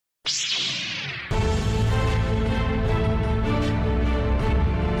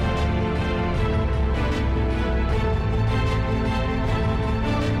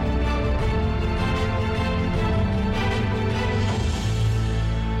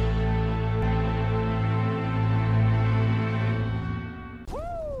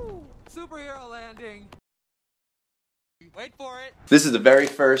superhero landing. Wait for it. This is the very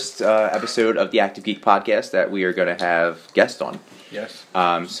first episode of the Active Geek podcast that we are going to have guests on. Yes.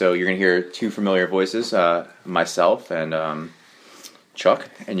 So you're going to hear two familiar voices, myself and Chuck,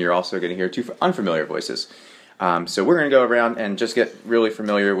 and you're also going to hear two unfamiliar voices. So we're going to go around and just get really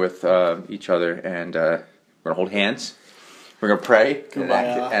familiar with each other, and we're going to hold hands. We're going to pray, an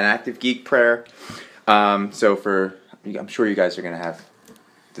active geek prayer. I'm sure you guys are going to have,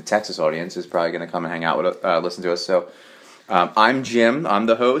 the Texas audience is probably going to come and hang out with listen to us. So I'm Jim, I'm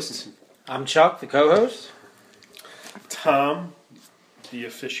the host. I'm Chuck, the co-host. Tom, the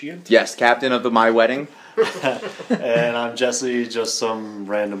officiant. Yes, captain of my wedding. And I'm Jesse, just some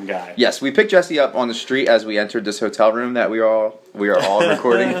random guy. Yes, we picked Jesse up on the street as we entered this hotel room that we are all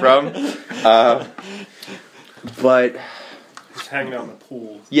recording from. But Just hanging out in the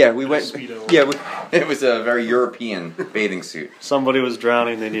pool. yeah, we went. Speedo. Yeah, it was a very European bathing suit. Somebody was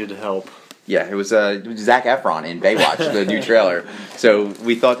drowning, they needed help. Yeah, it was Zac Efron in Baywatch, the new trailer. So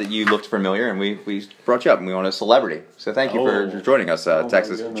we thought that you looked familiar, and we brought you up, and we want a celebrity. So thank you for joining us,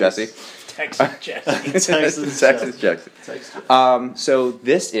 Texas Jesse. Texas Jesse. Texas Jesse. So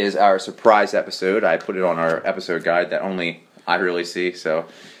this is our surprise episode. I put it on our episode guide that only I really see. So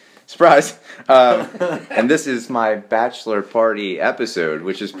surprise! And this is my bachelor party episode,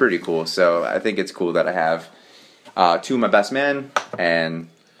 which is pretty cool. So I think it's cool that I have two of my best men, and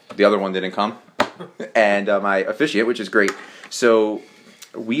the other one didn't come, and my officiate, which is great. So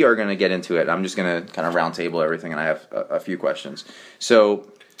we are going to get into it. I'm just going to kind of round table everything, and I have a few questions. So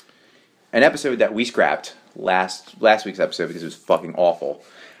an episode that we scrapped last week's episode because it was fucking awful.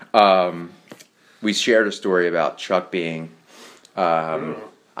 We shared a story about Chuck being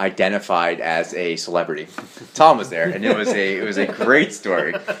identified as a celebrity. Tom was there, and it was a great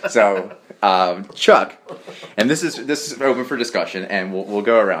story. So Chuck, and this is open for discussion, and we'll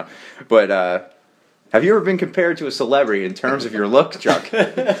go around. But have you ever been compared to a celebrity in terms of your look, Chuck?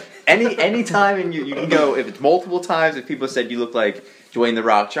 Any time, and you can go, if it's multiple times, if people said you look like Dwayne "The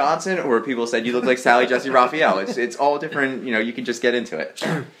Rock" Johnson, or people said you look like Sally Jesse Raphael. It's all different. You can just get into it.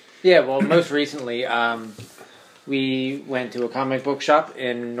 Yeah, well, most recently, we went to a comic book shop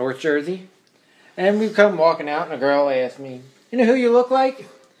in North Jersey, and we come walking out, and a girl asked me, "You know who you look like?"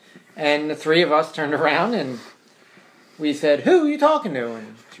 And the three of us turned around, and we said, "Who are you talking to?"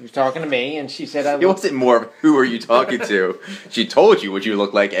 And she was talking to me, and she said, It wasn't more of, who are you talking to? She told you what you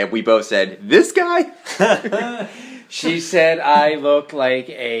look like, and we both said, this guy? She said I look like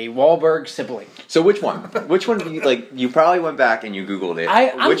a Wahlberg sibling. So which one? Which one do you, you probably went back and you Googled it.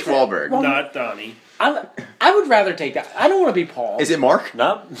 Which Wahlberg? Well, Not Donnie. I would rather take that. I don't want to be Paul. Is it Mark?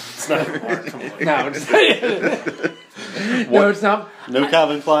 Nope. It's not Mark. Come on. No, it's not. No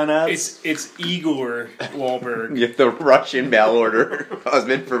Calvin Klein ads? It's Igor Wahlberg. Yeah, the Russian mail order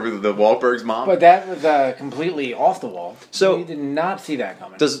husband for the Wahlberg's mom. But that was completely off the wall. So we did not see that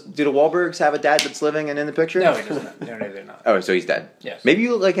coming. do the Wahlbergs have a dad that's living and in the picture? No, he doesn't. No, they're not. Oh, so he's dead. Yes. Maybe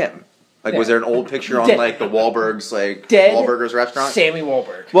you look like him. Yeah. Was there an old picture on Dead. the Wahlbergs Dead Wahlburgers restaurant? Sammy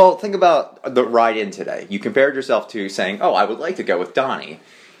Wahlberg. Well, think about the ride in today. You compared yourself to saying, "Oh, I would like to go with Donnie."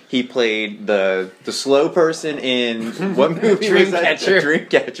 He played the slow person in what movie was that?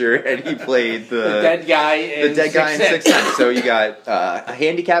 Dreamcatcher, and he played the dead guy in Sixth Sense. So you got a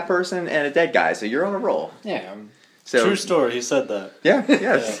handicapped person and a dead guy. So you're on a roll. Yeah. So, True story, he said that. Yeah.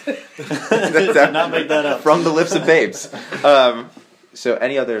 Yes. Did not make that up. From the lips of babes. So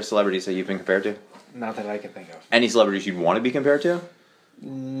any other celebrities that you've been compared to? Not that I can think of. Any celebrities you'd want to be compared to?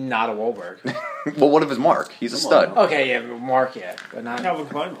 Not a Wahlberg. Well, what if it's Mark? He's a stud. Okay, yeah, Mark, yeah, but not. Calvin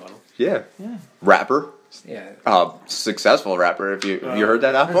Klein model. Yeah. Rapper. Yeah. Successful rapper. Have you heard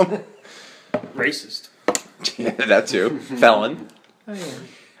that album? Racist. Yeah, that too. Felon. Oh,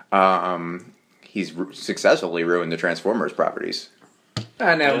 yeah. He's successfully ruined the Transformers properties.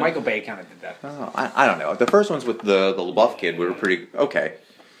 I know, Michael Bay kind of did that. Oh, I don't know. The first ones with the LaBeouf kid were pretty okay.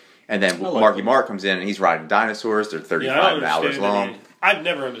 And then Marky Mark comes in and he's riding dinosaurs. They're 35 hours long. I've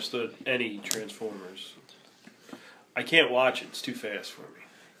never understood any Transformers. I can't watch it. It's too fast for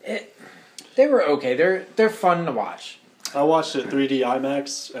me. They were okay. They're fun to watch. I watched it 3D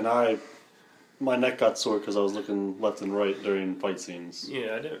IMAX, and my neck got sore because I was looking left and right during fight scenes.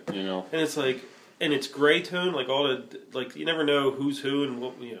 Yeah, I do. You know? And it's and it's gray tone, you never know who's who and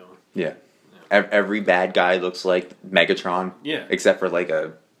what, Yeah. Every bad guy looks like Megatron. Yeah. Except for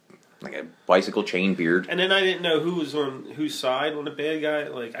a bicycle chain beard. And then I didn't know who was on whose side on the bad guy.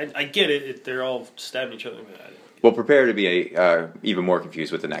 I get it. They're all stabbing each other. Well, prepare to be even more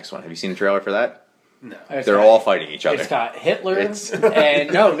confused with the next one. Have you seen the trailer for that? No. They're all fighting each other. It's got Hitler It's-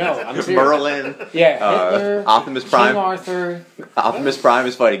 and no, I'm serious. Merlin. Yeah, Hitler, Optimus Prime. King Arthur. Optimus Prime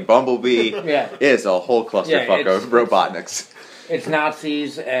is fighting Bumblebee. Yeah. It's a whole clusterfuck Yeah, of Robotniks. It's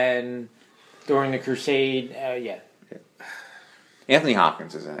Nazis and during the Crusade. Yeah. Anthony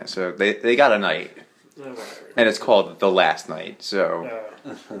Hopkins is in it, so they got a night, and it's called The Last Night. So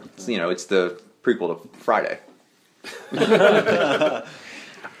it's the prequel to Friday.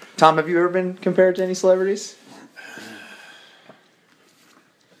 Tom, have you ever been compared to any celebrities?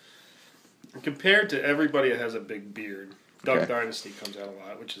 Compared to everybody that has a big beard, Duck Okay. Dynasty comes out a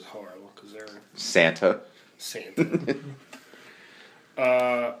lot, which is horrible because they're Santa. Santa.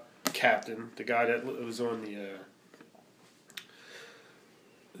 Captain, the guy that was on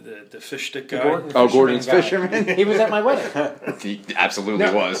the fish stick guy. Gordon's guy. Fisherman. He was at my wedding. He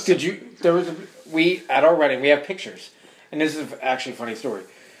absolutely was. Did you? We at our wedding we have pictures, and this is actually a funny story.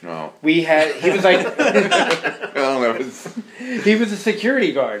 No. He was like I don't know. he was a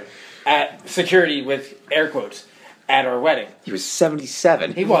security guard at security with air quotes at our wedding. He was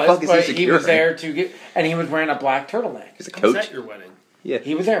 77. He Who the was, fuck is but he securing? was there to get, and he was wearing a black turtleneck. He's a I was coach. at your wedding. Yeah.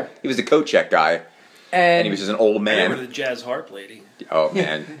 He was there, He was a coat check guy, and he was just an old I remember man. the jazz harp lady. Oh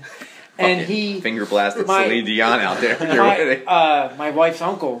man. and Fucking he finger blasted my- Celine Dion out there at your wedding. my wife's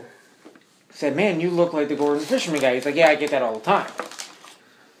uncle said, "Man, you look like the Gordon Fisherman guy." He's like, "Yeah, I get that all the time."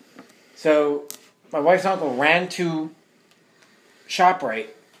 So my wife's uncle ran to ShopRite,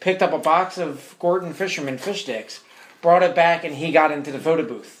 picked up a box of Gordon Fisherman fish sticks, brought it back, and he got into the photo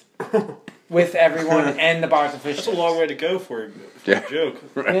booth with everyone and the box of fish That's sticks. a long way to go for a Yeah. joke.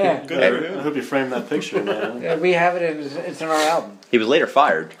 Yeah. Good I for him. hope you framed that picture, man. Yeah, we have it. It's in our album. He was later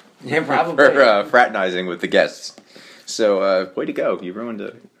fired Yeah, probably. for fraternizing with the guests. So, way to go. You ruined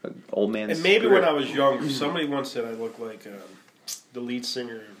an old man's And maybe career. when I was younger, somebody once said I looked like the lead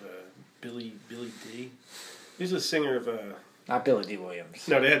singer of Billy D. He's the singer of Not Billy D. Williams.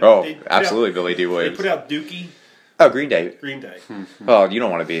 no, they had Oh, they put absolutely, out- Billy D. They Williams. put out Dookie, Oh, Green Day. Green Day. Oh, you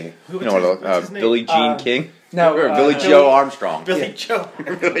don't want to be. Who- You don't want what's to. his name? Billy Jean King. No, Or Billy Billy- Joe Armstrong. Billy Joe.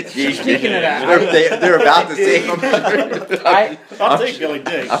 Billy Jean Speaking of that, they're about to see him. I'll take Billy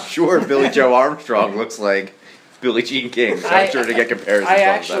Dick. I'm sure Billy Joe Armstrong looks like Billy Jean King. So I'm sure to get comparisons. I all the time.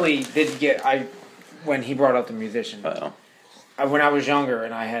 actually did get when he brought up the musician. Uh-oh. When I was younger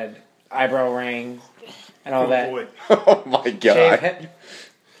and I had eyebrow ring and all Oh, that. boy. Oh my Shave god. head.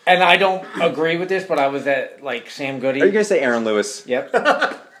 And I don't agree with this, but I was at like Sam Goody. Are you gonna say Aaron Lewis? Yep.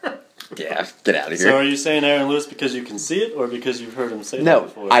 Yeah, get out of So here. are you saying Aaron Lewis because you can see it, or because you've heard him say that No,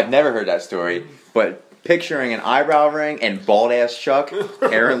 before? I've never heard that story. But picturing an eyebrow ring and bald ass Chuck,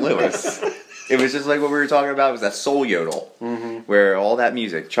 Aaron Lewis. It was just like what we were talking about. It was that soul yodel, where all that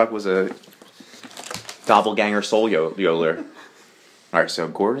music. Chuck was a doppelganger soul yodeler. All right, so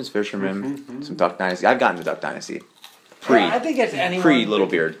Gordon's Fisherman, some Duck Dynasty. I've gotten to Duck Dynasty. I think it's anyone Pre Little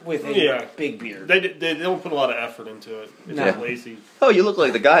Beard. with a Yeah. big beard. They don't put a lot of effort into it. It's No. just lazy. Oh, you look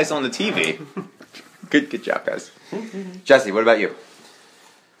like the guys on the TV. Good job, guys. Jesse, what about you?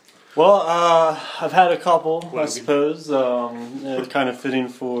 Well, I've had a couple, I Logan. suppose. Kind of fitting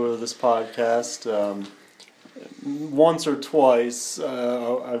for this podcast. Once or twice,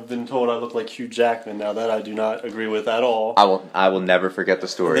 I've been told I look like Hugh Jackman. Now that I do not agree with at all. I will never forget the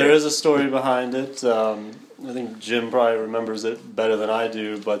story. There is a story behind it. I think Jim probably remembers it better than I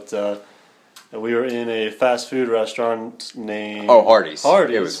do, but we were in a fast food restaurant named Hardee's.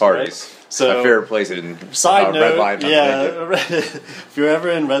 Hardee's. It was Hardee's. Right? So, a favorite place in side note, Red Line, Pennsylvania. yeah, if you're ever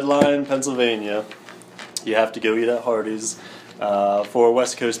in Red Line, Pennsylvania, you have to go eat at Hardee's. For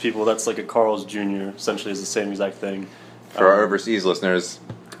West Coast people, that's like a Carl's Jr. Essentially, is the same exact thing. For our overseas listeners,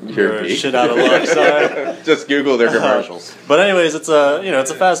 You're shit out of luck. Sorry. Just Google their commercials. But anyways, it's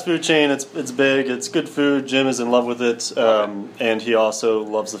a fast food chain. It's big. It's good food. Jim is in love with it, and he also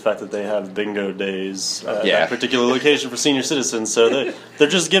loves the fact that they have bingo days at that particular location for senior citizens. So they're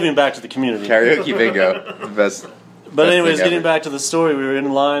just giving back to the community. Karaoke bingo, the best. But best anyways, thing getting ever. back to the story, we were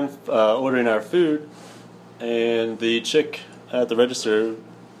in line ordering our food, and the chick at the register,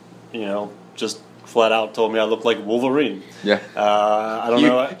 just flat out told me I looked like Wolverine. Yeah. I don't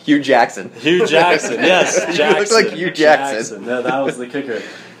know. Hugh Jackson. Hugh Jackson, yes, You Jackson. look like Hugh Jackson. No, that was the kicker.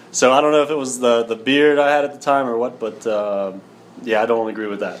 So I don't know if it was the beard I had at the time or what, but yeah, I don't agree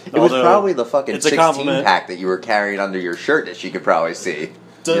with that. It was probably the fucking it's a 16 compliment. pack that you were carrying under your shirt that she could probably see.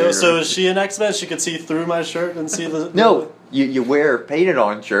 So is she an X-Men? She could see through my shirt and see the... No, you wear painted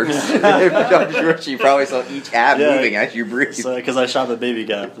on shirts. I'm sure she probably saw each ab moving as you breathe. Because I shop at Baby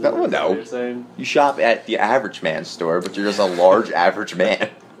Gap. Is No, that what no. you're saying? You shop at the average man store, but you're just a large average man.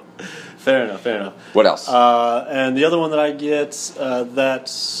 Fair enough. What else? And the other one that I get that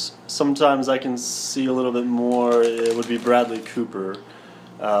sometimes I can see a little bit more, it would be Bradley Cooper.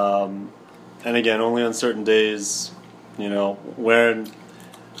 And again, only on certain days, wearing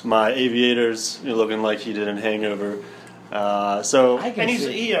my aviators, looking like he did in Hangover. So And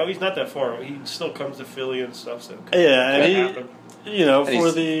he's not that far. He still comes to Philly and stuff. So yeah, and happen.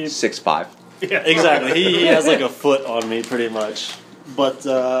 For the 6'5". Yeah, exactly, he has like a foot on me pretty much. But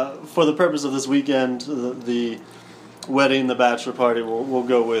for the purpose of this weekend, the wedding, the bachelor party, we'll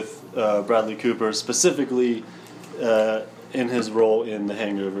go with Bradley Cooper, specifically in his role in The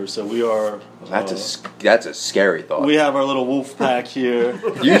Hangover. So we are. That's a scary thought. We have our little wolf pack here.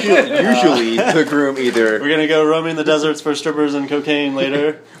 Usually the groom either. We're gonna go roaming the deserts for strippers and cocaine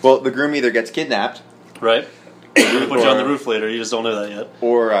later. Well, the groom either gets kidnapped, Right. We're gonna put you on the roof later. You just don't know that yet.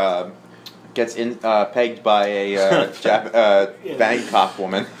 or gets pegged by a Bangkok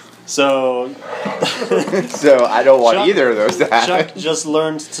woman. So So I don't want Chuck- either of those to happen. Chuck just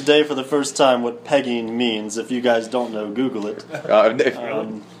learned today for the first time what pegging means. If you guys don't know, Google it. What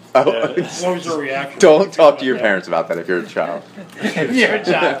was your reaction? Don't talk to your parents about that if you're a child. You're a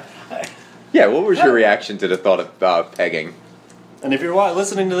child. Yeah, what was your reaction to the thought of pegging? And if you're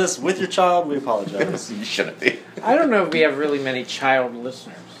listening to this with your child, we apologize. You shouldn't be. I don't know if we have really many child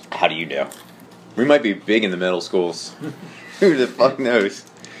listeners. How do you know? We might be big in the middle schools. Who the fuck knows?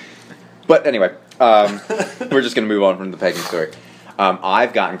 But anyway, we're just going to move on from the pegging story.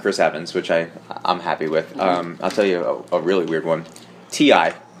 I've gotten Chris Evans, which I'm happy with. I'll tell you a really weird one.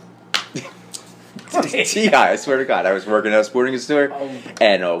 T.I. T.I., I swear to God. I was working at a sporting goods store,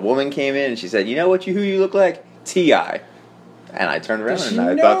 and a woman came in, and she said, "You know who you look like? T.I." And I turned around, and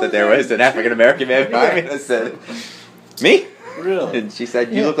I thought that there was an African-American man behind me, and I said, "Me?" Really? And she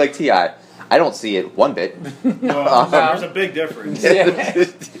said, "You look like T.I." I don't see it one bit. No, there's a big difference.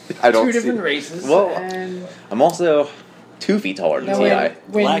 I don't Two see different races. Well, and I'm also 2 feet taller than No, T.I.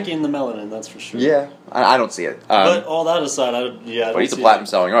 Lacking the melanin, that's for sure. Yeah, I don't see it. But all that aside, I but don't he's a see platinum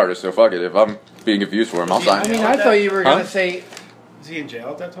selling artist, so fuck it. If I'm being confused for him, I'll sign I it. mean, I thought you were Huh? going to say Is he in jail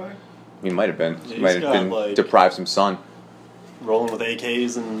at that time? He might have been. Yeah, He might he's have been got, deprived some sun. rolling with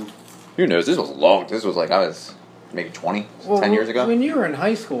AKs and Who knows? This was long. This was like I was maybe 20, 10 years ago. When you were in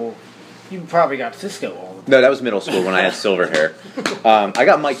high school, you probably got Cisco all the time. No, that was middle school when I had silver hair. I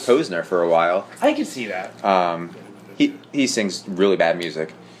got Mike Posner for a while. I could see that. He sings really bad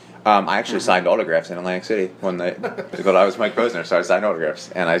music. I actually signed autographs in Atlantic City when they thought I was Mike Posner, so I signed autographs,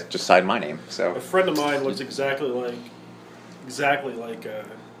 and I just signed my name. A So friend of mine looks exactly like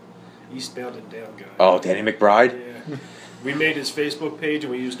Eastbound and Down guy. oh, Danny McBride. Yeah. We made his Facebook page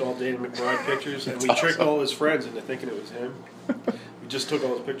and we used all Danny McBride pictures, and we tricked all his friends into thinking it was him. We just took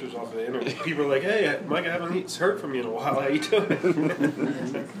all his pictures off of the internet. People were like, "Hey, Mike, I haven't heard from you in a while. How you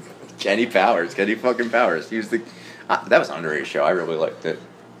doing?" Kenny fucking Powers. He was the that was an underrated show. I really liked it.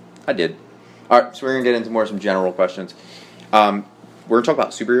 I did. All right, so we're gonna get into some general questions. We're gonna talk about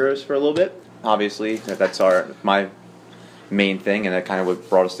superheroes for a little bit. Obviously, that's my main thing, and that kind of what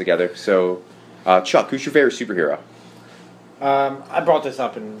brought us together. So, Chuck, who's your favorite superhero? I brought this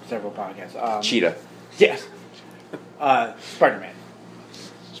up in several podcasts. Cheetah, Yes. Spider-Man.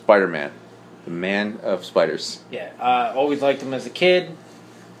 Spider-Man, the man of spiders. Yeah. Always liked him as a kid.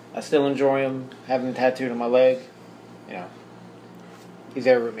 I still enjoy him. Having him tattooed on my leg. You know. He's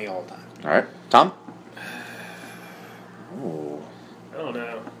there with me all the time. All right, Tom. Ooh. I don't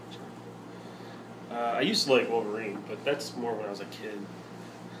know. I used to like Wolverine, but that's more when I was a kid.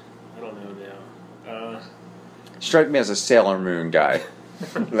 I don't know now. Strike me as a Sailor Moon guy,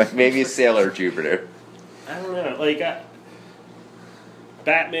 like maybe a Sailor Jupiter. I don't know.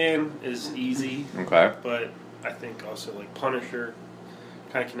 Batman is easy, Okay. but I think also like Punisher.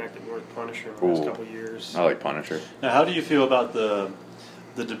 Kind of connected more with Punisher in the last Ooh. couple of years. I like Punisher. Now, how do you feel about the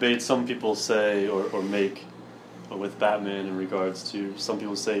debate some people say or make with Batman in regards to some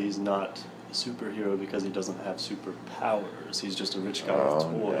people say he's not a superhero because he doesn't have superpowers. He's just a rich guy with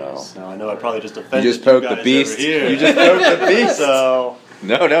toys. No. Now, I know I probably just offended You just poked guys the beast. over here. You just poked the beast. So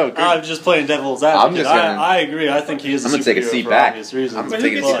No. I'm just playing devil's advocate. I'm just gonna- I agree. I think he is. I'm a gonna take a superhero seat for back. obvious reasons. I'm But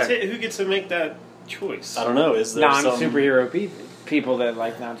taking who gets to make that choice? I don't know. Is there some Non-superhero people that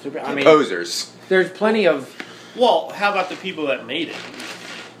like non-super. I mean, Posers. there's plenty of. Well, how about the people that made it?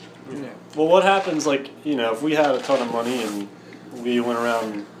 Well, what happens, if we had a ton of money and we went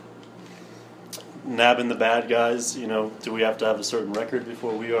around nabbing the bad guys, do we have to have a certain record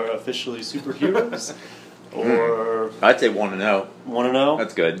before we are officially superheroes? Or I'd say 1-0. want to know?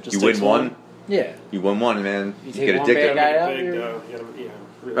 That's good. Just You win takes one. Yeah. You win one, man. You You take get one addicted. bad guy out, Big, you're-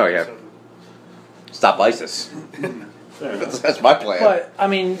 really Oh, yeah. something. Stop ISIS. Fair enough. That's my plan. But I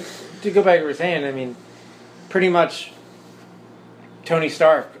mean, to go back to what we were saying, I mean, pretty much Tony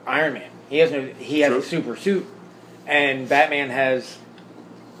Stark, Iron Man. He has True. a super suit, and Batman has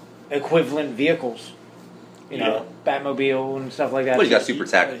equivalent vehicles. You know, Batmobile and stuff like that. Well, he's got super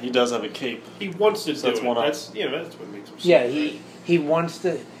tech. He does have a cape. He wants to do that's it. one That's that's what makes him. Yeah, he wants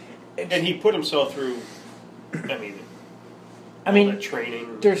to. And he put himself through. I mean, that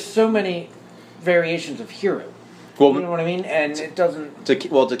training. There's so many variations of hero. Well, You know what I mean? And it doesn't. to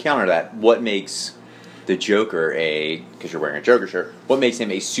counter that, what makes the Joker because you're wearing a Joker shirt, what makes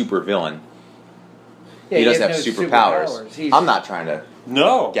him a super villain? Yeah, he doesn't have has no superpowers. He's- I'm not trying to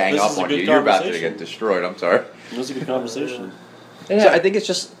No, gang this up is a on good you. You're about to conversation. get destroyed. I'm sorry. It was a good conversation. Yeah. So I think it's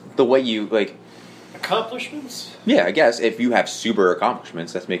just the way you like. Accomplishments? Yeah, I guess if you have super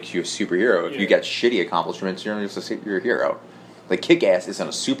accomplishments, that makes you a superhero. If you get shitty accomplishments, you're a hero. Like Kick-Ass isn't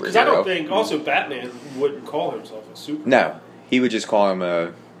a superhero. Because I don't think also Batman wouldn't call himself a superhero. No, he would just call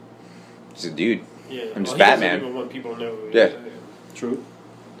him he's a dude. Yeah, I'm just he Batman. doesn't even want people to know who he Yeah. is. True.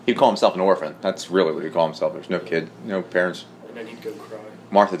 He'd call himself an orphan. That's really what he'd call himself. There's no kid, no parents. And then he'd go cry.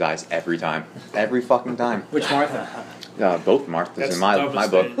 Martha dies every time. Every fucking time. Which Martha? Both Marthas That's in the my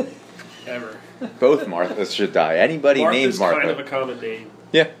dumbest book. thing ever. Both Marthas should die. Anybody named Martha's Martha. kind of a common name.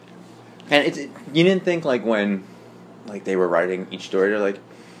 Yeah. And you didn't think when they were writing each story, they're like,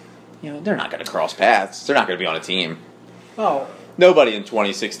 they're not going to cross paths. They're not going to be on a team. Oh, Nobody in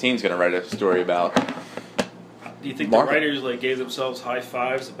 2016 is going to write a story about. Do you think Martha. the writers gave themselves high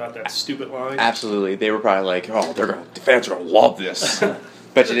fives about that stupid line? Absolutely. They were probably like, the fans are going to love this.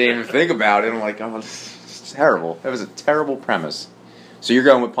 Bet you didn't even think about it. I'm like, this is terrible. That was a terrible premise. So you're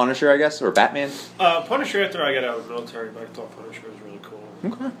going with Punisher, I guess, or Batman? Punisher after I got out of the military, but I thought Punisher was really cool.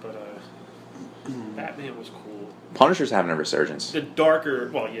 Okay. But Batman was cool. Punisher's having a resurgence. The darker,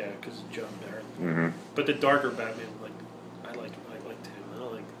 because of John Barrett. Mm-hmm. But the darker Batman, I liked him. I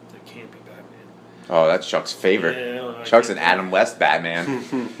don't like the campy Batman. Oh, that's Chuck's favorite. Yeah, Chuck's an Adam West Batman.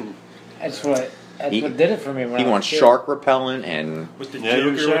 that's what did it for me. When He I was wants a kid. shark repellent, and With the Yeah,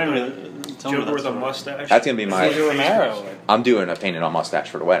 you were sharing Joker with a mustache. that's going to be my... Cesar Romero. I'm doing a painted on mustache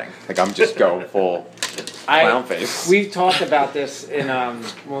for the wedding. Like, I'm just going full clown face. We've talked about this in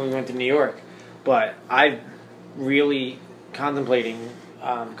when we went to New York, but I'm really contemplating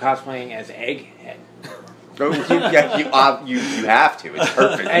cosplaying as Egghead. You have to. It's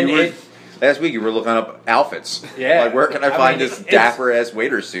perfect. And last week you were looking up outfits. Yeah. Like, where can I find this dapper ass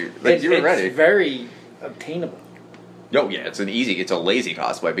waiter suit? Like, you were ready. It's very obtainable. Oh yeah, it's a lazy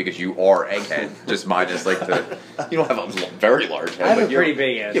cosplay because you are Egghead. Just minus you don't have a very large head. I have but a pretty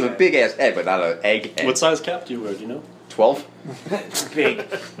big ass. You have a big ass head, but not an egghead. What size cap do you wear? Do you know? 12? Big.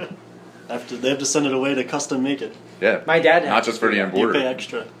 They have to send it away to custom make it. Yeah. My dad. Not just for the You embroidery. pay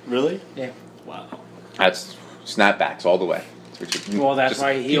extra. Really? Yeah. Wow. That's snapbacks all the way. Well, that's just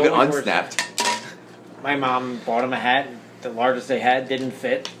why he keep it always wears unsnapped. My mom bought him a hat. The largest they had didn't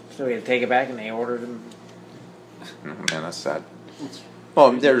fit, so we had to take it back, and they ordered him. Oh, man, that's sad.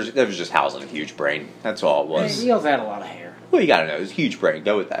 Well, there was just housing a huge brain. That's all it was. He also had a lot of hair. Well, you gotta know, it's a huge brain.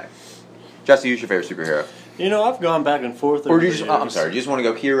 Go with that. Jesse, who's your favorite superhero? I've gone back and forth. Or over do you the just, years. I'm sorry, do you just want to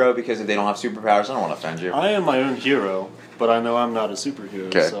go hero because if they don't have superpowers, I don't want to offend you. I am my own hero, but I know I'm not a superhero.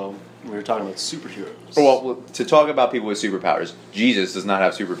 Okay. So we were talking about superheroes. Well, to talk about people with superpowers, Jesus does not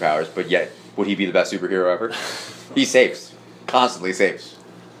have superpowers, but yet, would he be the best superhero ever? He saves. Constantly saves.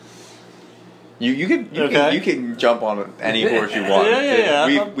 You can jump on any horse you want.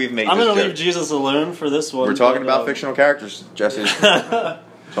 Yeah. We've made I'm this going to joke. leave Jesus alone for this one. We're talking but, about fictional characters, Jesse.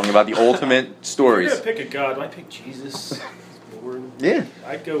 Talking about the ultimate If stories. you're gonna pick a god, I pick Jesus. Lord. Yeah.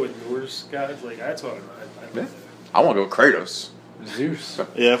 I'd go with Norse gods. That's what I'd Yeah. I want to go with Kratos. Zeus.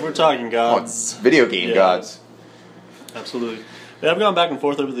 Yeah, if we're talking I gods. want video game Yeah. gods. Absolutely. Yeah, I've gone back and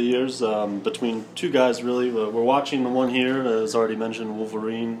forth over the years between two guys, really. We're watching the one here, as already mentioned,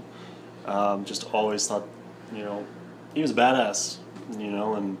 Wolverine. Just always thought, he was a badass,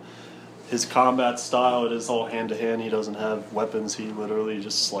 and his combat style, it is all hand-to-hand. He doesn't have weapons. He literally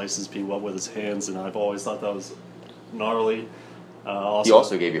just slices people up with his hands, and I've always thought that was gnarly. He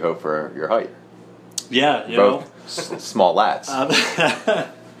also gave you hope for your height. Yeah, Both small lats.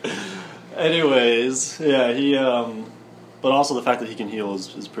 Anyways, yeah, he. But also the fact that he can heal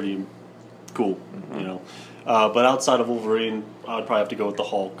is pretty cool, But outside of Wolverine, I'd probably have to go with the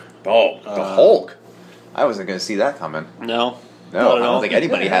Hulk. Oh, the Hulk. I wasn't going to see that coming. No, No, I don't think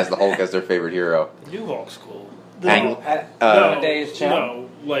anybody has the Hulk as their favorite hero. The new Hulk's cool. Amadeus Cho. No,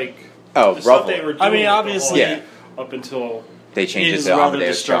 Oh, the stuff Ruffalo. they were doing. I mean, with the obviously, Hulk up until They changed he's it to rather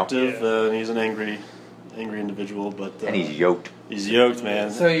Amadeus Cho. destructive, Yeah. and he's an angry individual. But And he's yoked. he's yoked,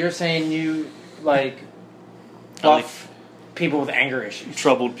 man. So you're saying you I buff people with anger issues?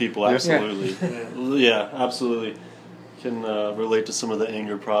 Troubled people, Yeah. absolutely. Yeah, absolutely. can relate to some of the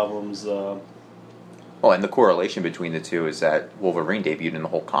anger problems. Well, and the correlation between the two is that Wolverine debuted in the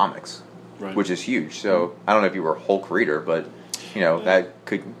whole comics, Right. which is huge. So I don't know if you were a Hulk reader, but that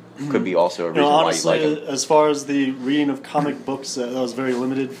could be also a reason honestly, why you like him. as far as the reading of comic books, that was very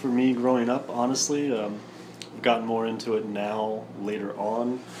limited for me growing up. Honestly, I've gotten more into it now later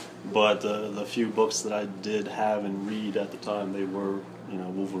on, but the few books that I did have and read at the time, they were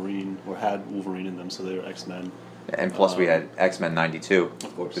Wolverine or had Wolverine in them, so they were X-Men. And plus, we had X-Men '92,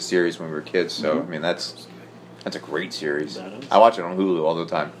 Of course. the series when we were kids. So I mean, that's a great series. That is. I watch it on Hulu all the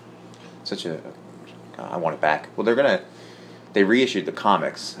time. I want it back. Well, they reissued the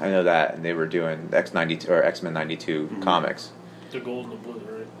comics. I know that, and they were doing X-Men '92 comics. The gold and the blue,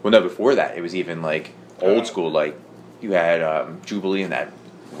 right? Well, no, before that, it was even like old school. Like you had Jubilee in that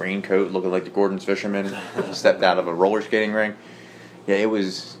raincoat, looking like the Gordon's fisherman, stepped out of a roller skating ring. Yeah, it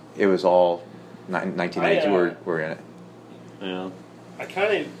was all 1992. We're in it. Yeah. I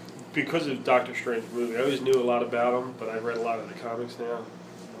kind of, because of Doctor Strange movie, I always knew a lot about him, but I read a lot of the comics now. And,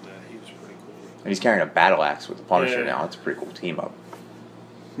 he was pretty cool. And he's carrying a battle axe with the Punisher now. It's a pretty cool team up.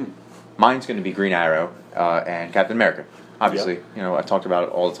 Mine's going to be Green Arrow and Captain America. Obviously, I've talked about it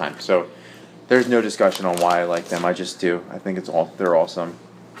all the time. So there's no discussion on why I like them. I just do. I think they're awesome.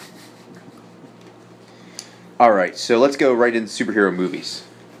 All right, so let's go right into superhero movies.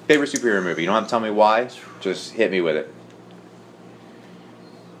 Favorite superhero movie? You don't have to tell me why. Just hit me with it.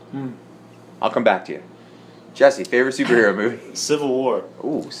 I'll come back to you. Jesse, favorite superhero movie? Civil War.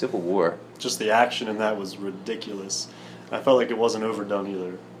 Ooh, Civil War. Just the action in that was ridiculous. I felt like it wasn't overdone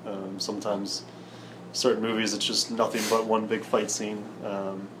either. Sometimes certain movies it's just nothing but one big fight scene,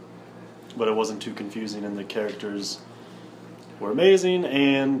 but it wasn't too confusing, and the characters were amazing,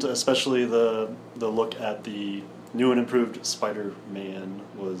 and especially the look at the new and improved Spider-Man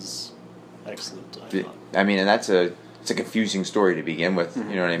was excellent. I thought. I mean, and it's a confusing story to begin with. You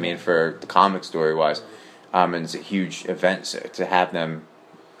know what I mean, for the comic story wise, and it's a huge event to have them,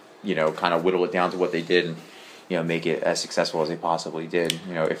 kind of whittle it down to what they did and make it as successful as they possibly did.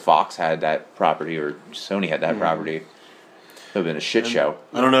 If Fox had that property or Sony had that property, it would have been a shit show.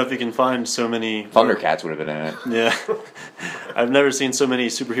 I don't know if you can find so many Thundercats would have been in it. Yeah, I've never seen so many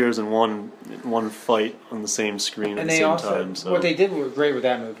superheroes in one fight on the same screen at the same time. So what they did was great with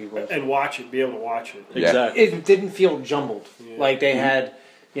that movie was And be able to watch it. Yeah. exactly. it didn't feel jumbled. Yeah. Like they had,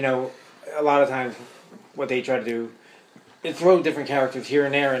 a lot of times what they try to do is throw different characters here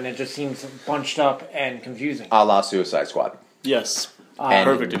and there, and it just seems bunched up and confusing. A la Suicide Squad. Yes, And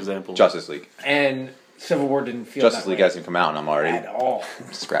perfect example. Justice League. And Civil War didn't feel Justice that League way hasn't come out, and I'm already at all.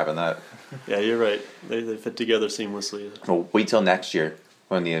 scrapping that. Yeah, you're right. They fit together seamlessly. Well, wait till next year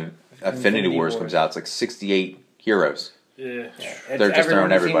when the Infinity Wars comes out. It's like 68 heroes. Yeah. They're just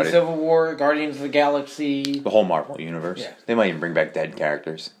throwing everybody. Civil War, Guardians of the Galaxy. The whole Marvel universe. Yeah. They might even bring back dead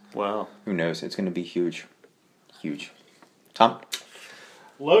characters. Wow. Who knows? It's going to be huge. Huge. Tom?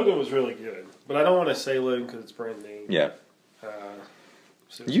 Logan was really good, but I don't want to say Logan because it's brand name. Yeah.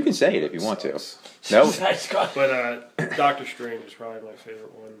 So You can say it if you want to. sucks. No? Suicide Squad. But Doctor Strange is probably my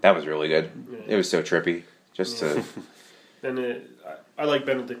favorite one. That was really good. Yeah. It was so trippy. Just to... And I like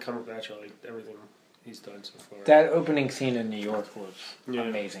Benedict Cumberbatch. I like everything he's done so far. That opening scene in New York was Yeah.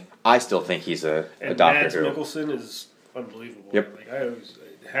 amazing. I still think he's a and Doctor Mads Who. Mikkelsen is unbelievable. Yep. Like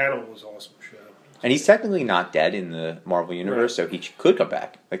Hannibal was an awesome show. And he's technically not dead in the Marvel universe, so he could come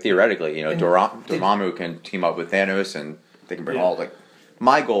back. Like, theoretically, Dormammu can team up with Thanos, and they can bring all, like...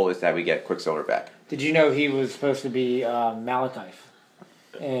 My goal is that we get Quicksilver back. Did you know he was supposed to be Malekith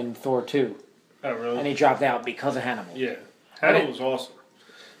in Thor 2? Oh, really? And he dropped out because of Hannibal. Yeah. Hannibal was awesome.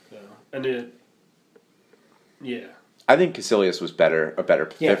 Yeah. Yeah. I think Caecilius was a better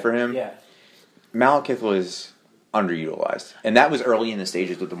fit for him. Yeah. Malekith was underutilized. And that was early in the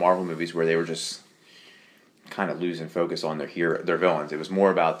stages with the Marvel movies where they were just kind of losing focus on their villains. It was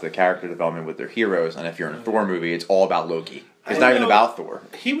more about the character development with their heroes, and if you're in a Thor movie, it's all about Loki. It's not even about Thor.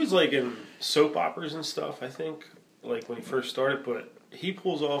 He was like in soap operas and stuff, I think, like when he first started, but he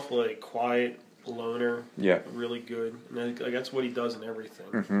pulls off like quiet loner really good. And like, that's what he does in everything.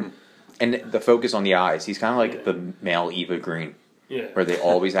 Mm-hmm. And the focus on the eyes. He's kind of like the male Eva Green. Yeah. Where they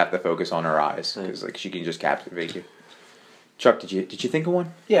always have to focus on her eyes because like she can just captivate you. Chuck, did you think of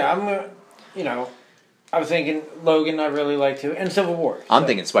one? Yeah, I was thinking Logan I really like too, and Civil War. I'm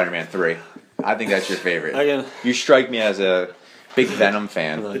thinking Spider-Man 3. I think that's your favorite. Again. You strike me as a big Venom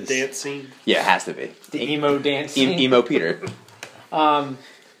fan. The dance scene. Yeah, it has to be. The emo dance scene. Emo Peter. There's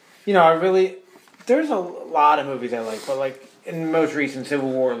a lot of movies I like, but like in the most recent Civil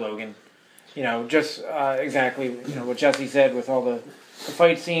War, Logan, just exactly what Jesse said with all the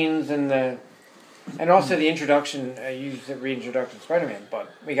fight scenes and the And also the introduction, you used the reintroduction of Spider-Man, but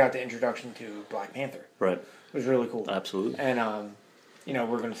we got the introduction to Black Panther. Right. It was really cool. Absolutely. And,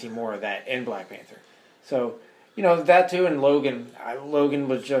 we're going to see more of that in Black Panther. So, that too, and Logan. Logan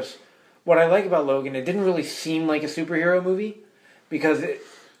was just... What I like about Logan, it didn't really seem like a superhero movie because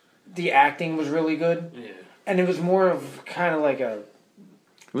the acting was really good. Yeah. And it was more of kind of like a...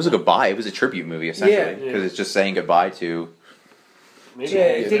 It was a goodbye. It was a tribute movie, essentially. Because it's just saying goodbye to... Maybe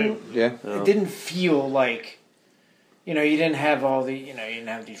it didn't... Yeah. It didn't feel like... you didn't have all the... you didn't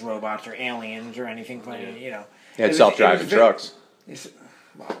have these robots or aliens or anything playing, You had self-driving trucks.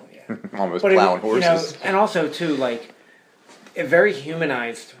 Well, yeah. Almost But plowing horses. and also, too, like... It very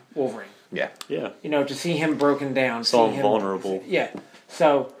humanized Wolverine. Yeah. Yeah. To see him broken down. So see him, vulnerable. Yeah.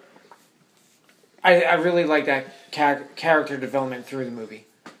 So... I really like that character development through the movie.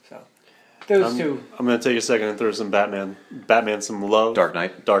 So, those two. I'm going to take a second and throw some Batman some love. Dark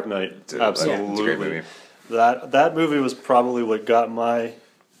Knight. Dark Knight. Absolutely. It's a great movie. That movie was probably what got my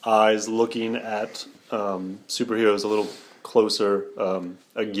eyes looking at superheroes a little closer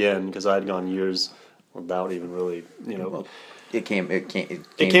again, because I had gone years without even really, It came at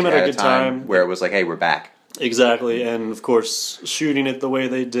a good time where it was like, hey, we're back. Exactly, and of course, shooting it the way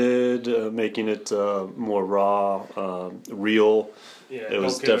they did, making it more raw, real. Yeah, it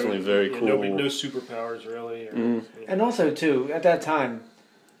was definitely very cool. No superpowers, really. And also, too, at that time...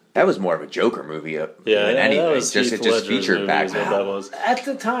 That was more of a Joker movie than anything. That was it just featured Batman. That was. At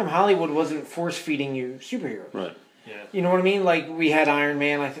the time, Hollywood wasn't force-feeding you superheroes. Right. Yeah. You know what I mean? Like, we had Iron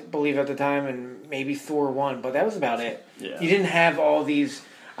Man, I believe, at the time, and maybe Thor 1, but that was about it. Yeah. You didn't have all these...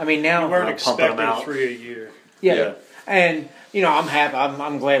 I mean, now... You weren't pumping them expecting out. 3 a year. Yeah. And, I'm happy.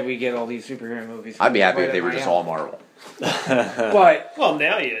 I'm glad we get all these superhero movies. I'd be happy Right if they up were my just alley. all Marvel. But... Well,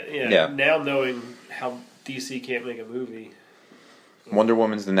 now Yeah. Now knowing how DC can't make a movie. Wonder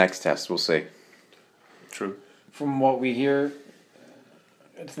Woman's the next test. We'll see. True. From what we hear,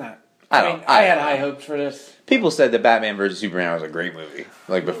 it's not... I had high hopes for this. People said that Batman vs Superman was a great movie,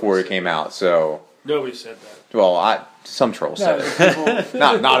 like before it came out. So, Nobody said that. well, some trolls said it.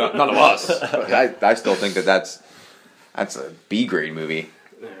 None of us. But I still think that's a B grade movie.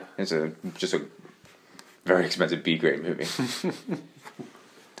 Yeah. It's just a very expensive B grade movie.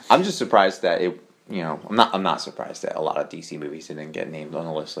 I'm just surprised that it. I'm not surprised that a lot of DC movies didn't get named on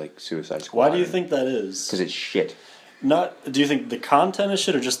the list, like Suicide Squad. Why do you think that is? Because it's shit. Do you think the content is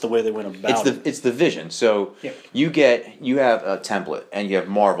shit, or just the way they went about it? It's the vision. So Yep. you have a template, and you have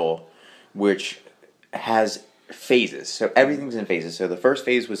Marvel, which has phases. So everything's in phases. So the first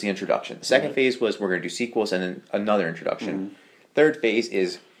phase was the introduction. The second phase was we're going to do sequels and then another introduction. Third phase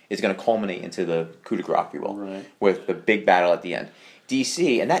is going to culminate into the coup de grace, if you will, Right. with the big battle at the end.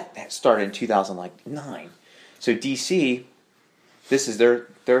 DC, and that started in 2009. So DC, this is their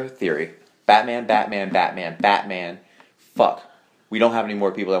theory. Batman. Fuck. We don't have any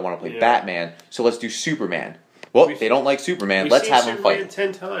more people that want to play Batman, so let's do Superman. Well, they don't like Superman. Let's have them Superman fight.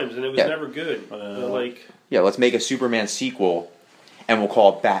 10 times, and it was never good. Let's make a Superman sequel, and we'll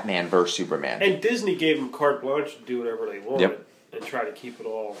call it Batman vs Superman. And Disney gave them carte blanche to do whatever they wanted and try to keep it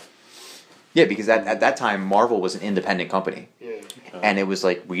all. Yeah, because at that time, Marvel was an independent company. Yeah. And it was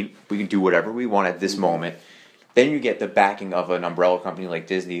like, we can do whatever we want at this moment. Then you get the backing of an umbrella company like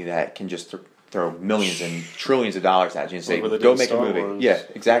Disney that can just throw millions and trillions of dollars at you and say, go make a movie. Wars. Yeah,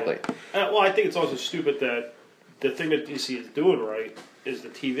 exactly. Well, I think it's also stupid that the thing that DC is doing right is the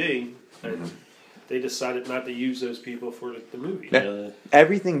TV, and they decided not to use those people for the movie. Yeah.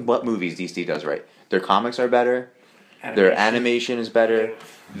 Everything but movies DC does right. Their comics are better. Their animation is better.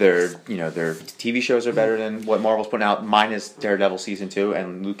 Their TV shows are better than what Marvel's putting out, minus Daredevil season 2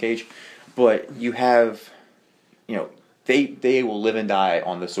 and Luke Cage. But you have, they will live and die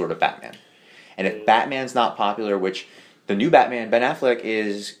on the sword of Batman. And if Batman's not popular, which the new Batman, Ben Affleck,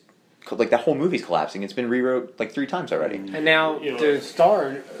 is like that whole movie's collapsing. It's been rewrote like 3 times already. And now the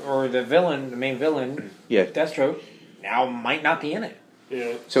star or the main villain, Deathstroke, now might not be in it.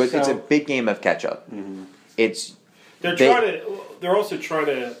 Yeah. So it's a big game of catch up. They're also trying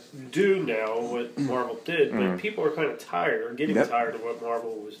to do now what Marvel did, but people are kind of tired or getting tired of what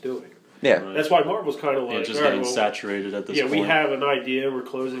Marvel was doing. Yeah, that's why Marvel's kind of like just getting saturated at this point. Yeah, we have an idea, we're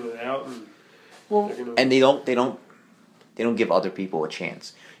closing it out, and they don't give other people a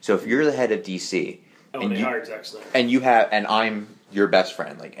chance. So if you're the head of DC, and they hired Zack Snyder, and I'm your best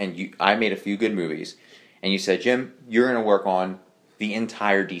friend, I made a few good movies, and you said, Jim, you're going to work on the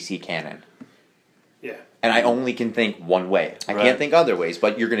entire DC canon. Yeah. And I only can think one way. I can't think other ways,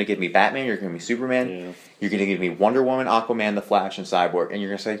 but you're going to give me Batman, you're going to give me Superman, you're going to give me Wonder Woman, Aquaman, The Flash, and Cyborg, and you're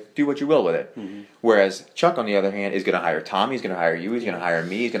going to say, do what you will with it. Whereas Chuck, on the other hand, is going to hire Tommy, he's going to hire you, he's going to hire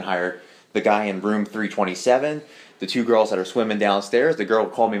me, he's going to hire the guy in room 327, the 2 girls that are swimming downstairs, the girl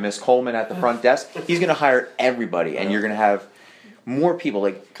who called me Miss Coleman at the front desk. He's going to hire everybody, and you're going to have more people.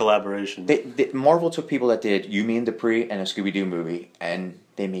 Like Collaboration. Marvel took people that did You, Me, and Dupree and a Scooby-Doo movie, and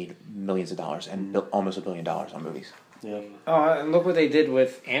they made millions of dollars and almost $1 billion on movies. Yeah. And look what they did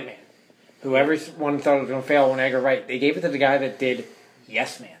with Ant-Man. Who everyone thought was going to fail when Edgar Wright. They gave it to the guy that did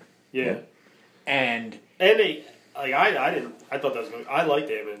Yes Man. Yeah. And they, like, I thought that was good. I liked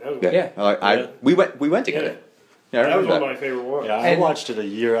Ant-Man. That was Yeah. We went together. Yeah, that was one of my favorite ones. Yeah, I watched it a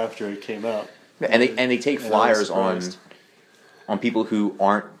year after it came out. And they take flyers on people who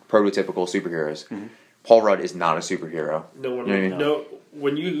aren't prototypical superheroes. Mm-hmm. Paul Rudd is not a superhero. No one. You know what I mean? No.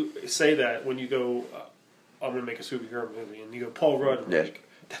 When you say that, when you go, I'm going to make a superhero movie, and you go Paul Rudd, I'm like,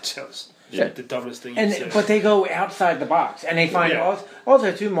 that sounds like the dumbest thing you say. But they go outside the box, and they find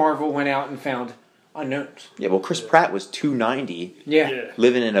also too. Marvel went out and found unknowns. Yeah, well, Chris Pratt was 290, Yeah.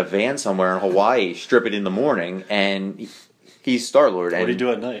 living in a van somewhere in Hawaii, stripping in the morning, and he's Star-Lord. What do you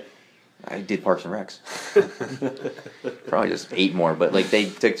do at night? I did Parks and Recs. Probably just 8 more, but like they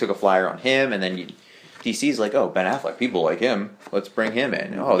took a flyer on him, and then DC's like, oh, Ben Affleck, people like him, let's bring him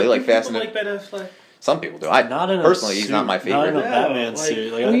in. Oh, they like Fast and like Ben Affleck. Some people do. I Not in a personally, suit, he's not my favorite. Not in a No, Batman like-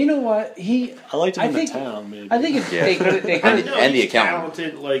 suit. Like, Well, you know what? I liked him in the town, maybe. I think it's, they could. And the he's accountant.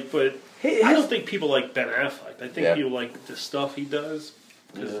 talented, like, but I don't think people like Ben Affleck. I think people like the stuff he does.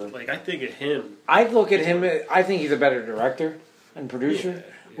 'Cause, like, I think of him. I look at him. I think he's a better director and producer.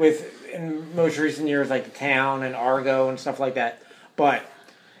 With in most recent years, like The Town and Argo and stuff like that. But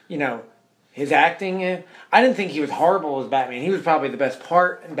his acting. I didn't think he was horrible as Batman. He was probably the best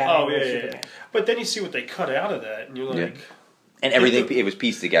part in Batman vs Superman. But then you see what they cut out of that, and you're like, And everything, it was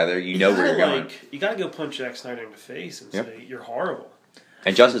pieced together. You know where you're going. You gotta go punch Zack Snyder in the face and say you're horrible.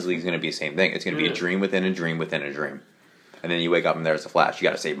 And Justice League's going to be the same thing. It's going to be a dream within a dream within a dream. And then you wake up and there's the Flash. You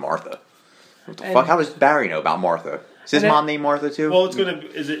got to save Martha. What the fuck? How does Barry know about Martha? Is his mom named Martha too? Well, it's gonna.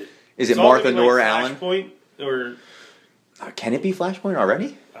 Is it Martha like Nora Allen? Flashpoint or Can it be Flashpoint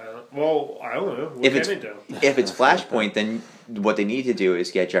already? I don't know. I don't know. What If can it's it do? if it's Flashpoint, then what they need to do is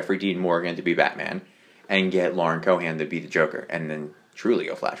get Jeffrey Dean Morgan to be Batman, and get Lauren Cohan to be the Joker, and then truly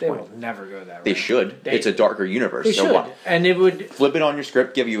go They Flashpoint. will never go that way. They should. It's a darker universe. They so should, what? and it would. Flip it on your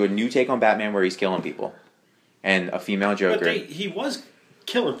script. Give you a new take on Batman where he's killing people, and a female Joker. But he was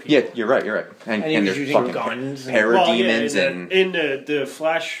killing people. Yeah, you're right. And he was there's using fucking guns and- parademons and in the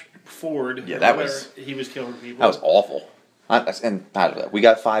Flash Ford. Yeah, that where was- he was killing people. that was awful. We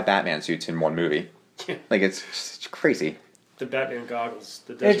got 5 Batman suits in one movie. Like it's crazy. the Batman goggles.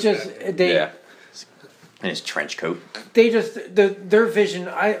 The It's desert just Batman. they. And his trench coat. They just their vision.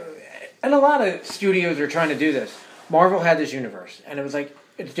 And a lot of studios are trying to do this. Marvel had this universe, and it was like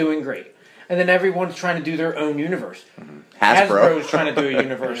it's doing great. And then everyone's trying to do their own universe. Hasbro's trying to do a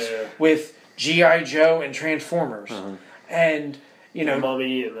universe with G.I. Joe and Transformers, and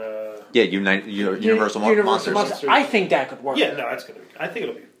Mummy and Universal Monsters. I think that could work. yeah, no, it's gonna. I think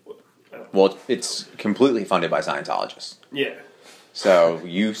it'll be. Well, it's completely funded by Scientologists. Yeah. So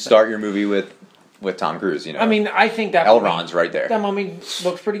you start your movie with Tom Cruise. I mean, I think that Elrond's right there. That mummy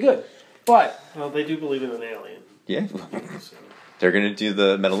looks pretty good, but Well, they do believe in an alien. Yeah, So. they're gonna do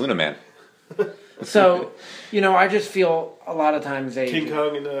the Metaluna Man. so I just feel a lot of times they King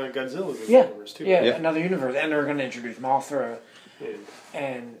Kong and Godzilla. Universe too. yeah, another universe, and they're going to introduce Mothra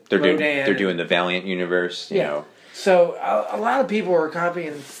and They're doing Rodan they're doing the Valiant universe. You know. So a lot of people are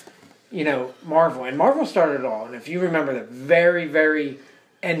copying, Marvel, and Marvel started it all. And if you remember the very, very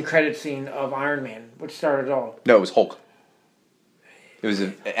end credit scene of Iron Man, which started it all. No, it was Hulk. It was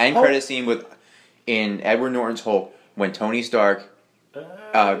an end credit scene in Edward Norton's Hulk when Tony Stark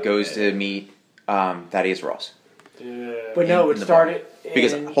goes to meet Thaddeus Ross. Yeah. But no, it started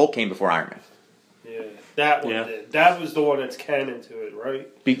Because Hulk came before Iron Man. Yeah. That one did. That was the one that's canon to it, right?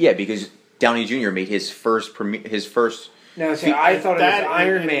 Because Downey Jr. made his first. No, see, I thought it was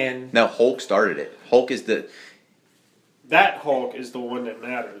Iron Man. No, Hulk started it. Hulk is the. That Hulk is the one that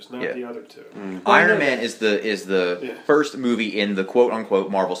matters, not the other two. Iron Man is the first movie in the quote unquote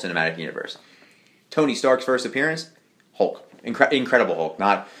Marvel Cinematic Universe. Tony Stark's first appearance, Hulk. Incredible Hulk.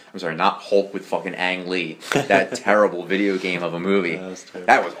 Not Hulk with fucking Ang Lee. That terrible video game of a movie.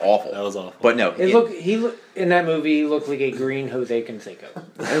 That was awful. That was awful. But no, He looked in that movie. He looked like a green Jose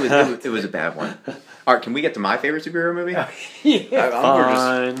Canseco. it was a bad one. All right, can we get to my favorite superhero movie? Yeah,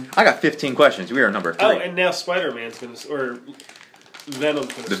 Fine. I got 15 questions. We are number 3. Oh, and now Spider-Man's going to... Or Venom's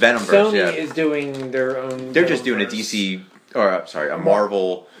going to... The Venomverse, Sony is doing their own. They're just doing a DC... a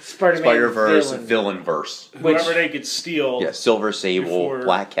Marvel Spider-Man Spider-Verse villain-verse. Whoever they could steal... Yeah, Silver Sable, Before-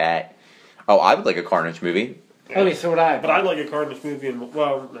 Black Cat. Oh, I would like a Carnage movie. Okay, so would I. But I'd like a Carnage movie, and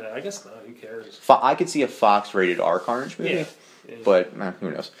well, nah, I guess not. Who cares? I could see a Fox rated R Carnage movie, Yeah. but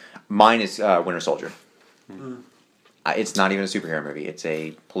who knows? Mine is Winter Soldier. It's not even a superhero movie. It's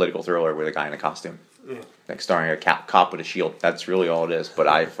a political thriller with a guy in a costume. Yeah. Like starring a cop with a shield. That's really all it is. But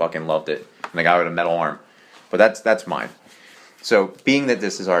I fucking loved it. And the guy with a metal arm. But that's mine. So being that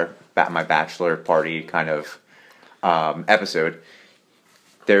this is my bachelor party kind of episode,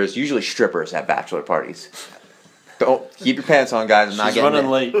 there's usually strippers at bachelor parties. Don't keep your pants on, guys.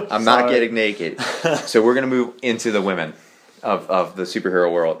 I'm not getting naked. So we're gonna move into the women of the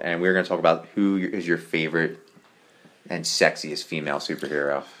superhero world, and we're gonna talk about who is your favorite and sexiest female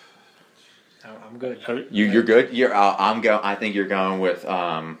superhero. I'm good. You're good. I think you're going with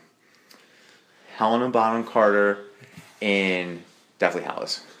Helena Bonham Carter and definitely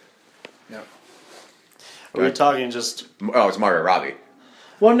Hallis. No. Are we talking just... Oh, it's Margaret Robbie.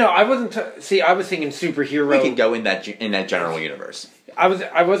 Well, no, I wasn't. I was thinking superhero. We can go in that general universe. I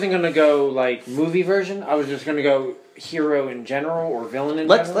wasn't gonna go like movie version. I was just gonna go hero in general or villain in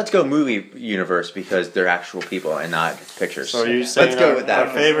general. Let's go movie universe because they're actual people and not pictures. So are you saying let's go with that.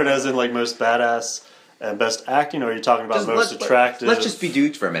 Our favorite as in like most badass and best acting, or are you talking about most attractive? Let's just be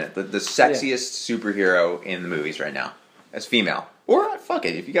dudes for a minute. The sexiest superhero in the movies right now as female. Or fuck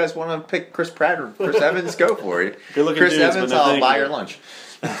it, if you guys want to pick Chris Pratt or Chris Evans, go for it. Good looking Chris dudes, Evans, but no I'll thank buy you. your lunch.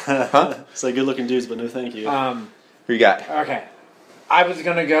 Huh? It's like good looking dudes, but no thank you. Who you got? Okay, I was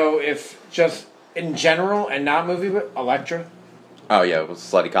gonna go if just in general and not movie, but Elektra. Oh yeah, with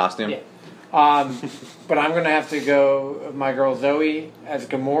slutty costume. Yeah. But I'm gonna have to go with my girl Zoe as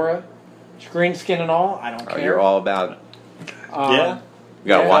Gamora, green skin and all. I don't care. You're all about. Yeah. We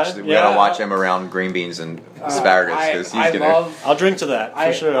gotta Yeah. watch him around green beans and asparagus because he's gonna. I'll drink to that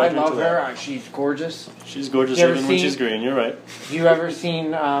for sure. I I'll drink love to her. that. She's gorgeous. She's gorgeous You ever even when seen- she's green. You're right. Have you ever seen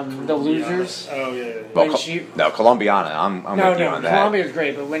The Losers? Oh yeah. Well, When she- no, Colombiana. I'm No, with you on that. Colombia's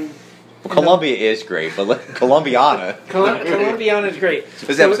great, but when Well, Colombia is great, but Colombiana. Colombiana's great.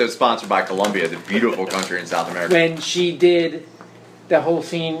 This episode is sponsored by Colombia, the beautiful country in South America. When she did the whole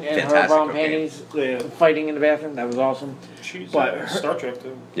scene in her Fantastic bomb cocaine. panties, Yeah. fighting in the bathroom, that was awesome. She's But her- Star Trek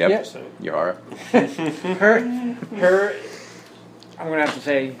too. Yep, Yeah. you are. Her, I'm gonna have to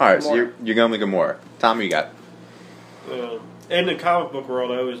say. All right, so more. you're going with Gamora. Tom, who you got? In the comic book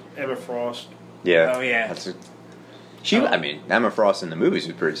world, I was Emma Frost. Yeah. Oh, yeah. That's I mean, Emma Frost in the movies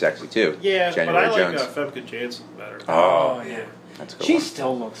was pretty sexy too. Yeah, January but I like Jones. Femke Janssen better. Oh, yeah. That's a good She one.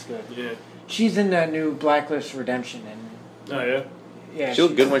 still looks good. Yeah. She's in that new Blacklist Redemption, and Oh yeah. yeah, She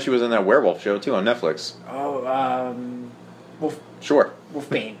looked good when she was in that werewolf show too on Netflix. Sure.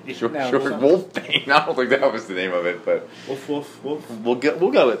 Wolfbane. Sure. No, Sure. something. Wolfbane. I don't think that was the name of it, but Woof woof woof. we'll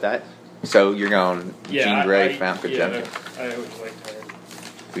go with that. So you're going Yeah, Jean Grey, I Famke Janssen. I always liked her.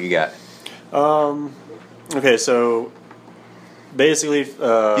 Who you got? Okay, so basically, You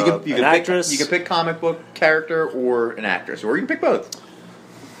can an actress You can pick comic book character or an actress, or you can pick both.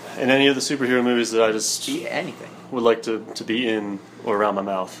 in any of the superhero movies that I just Anything. would like to be in or around my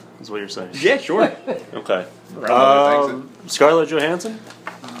mouth, is what you're saying. Yeah, sure. Okay. Around Scarlett Johansson,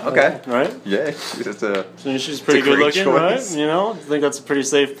 Okay. right? Yeah, she's a. So she's pretty It's a good great looking, choice. right? You know, I think that's a pretty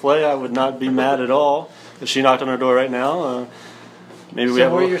safe play. I would not be mad at all if she knocked on our door right now. Maybe we So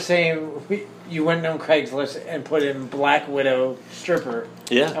have. what you're saying, you went on Craigslist and put in Black Widow stripper,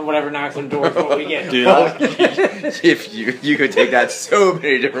 Yeah. and whatever knocks on the door is what we get. Dude, If you could take that so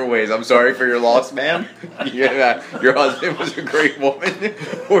many different ways. I'm sorry for your loss, man. Yeah, your husband was a great woman,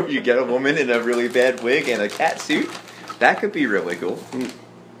 or you get a woman in a really bad wig and a cat suit. That could be really cool.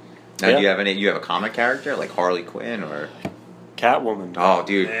 Now, Yeah. do you have any? You have a comic character like Harley Quinn or? Catwoman. Oh,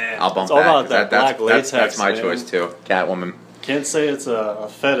 dude, Yeah. I'll bump It's all that. about 'cause that that's, black latex, that's my man. choice too. Catwoman. Can't say it's a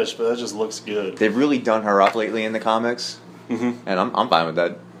fetish, but that just looks good. They've really done her up lately in the comics, Mm-hmm. and I'm fine with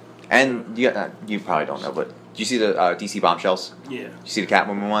that. And you probably don't know, but do you see the DC Bombshells? Yeah. You see the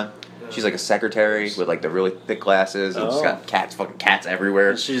Catwoman one? She's like a secretary with like the really thick glasses, and she's Oh. got fucking cats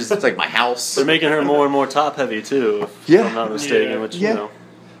everywhere. She's- It's like my house. They're making her more and more top heavy too, if Yeah. I'm not mistaken. Yeah. Which Yeah. you know,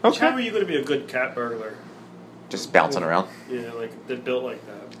 How are you going to be a good cat burglar? Just bouncing around. Yeah, like they're built like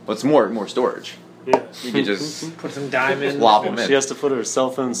that. Well, it's more storage. Yeah. You can just Put some diamonds. lob them she in. has to put her cell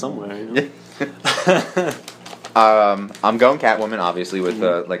phone somewhere. You know? I'm going Catwoman, obviously, with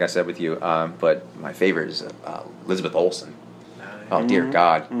like I said with you. But my favorite is Elizabeth Olsen. Oh dear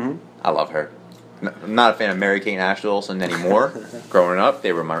God, I love her. I'm not a fan of Mary Kate and Ashley Olsen anymore. Growing up,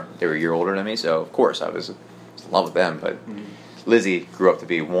 they were a year older than me, so of course I was in love with them. But Lizzie grew up to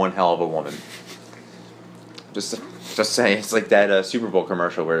be one hell of a woman. Just saying, it's like that Super Bowl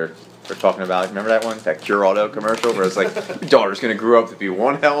commercial where They're talking about, remember that one? That Cure Auto commercial where it's like, your daughter's going to grow up to be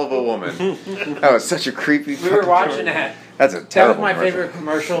one hell of a woman. That was such a creepy We were watching that. That's a That was terrible my commercial. favorite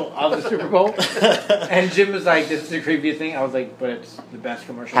commercial of the Super Bowl. And Jim was like, this is the creepiest thing. I was like, but it's the best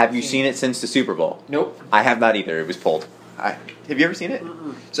commercial. Have I've you seen it since the Super Bowl? Nope. I have not either. It was pulled. Have you ever seen it?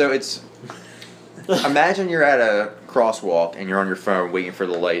 So it's... Imagine you're at a crosswalk and you're on your phone waiting for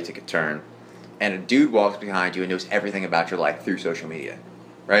the light to take a turn, and a dude walks behind you and knows everything about your life through social media,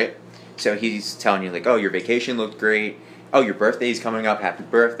 right? So he's telling you like, oh, your vacation looked great. Oh, your birthday's coming up. Happy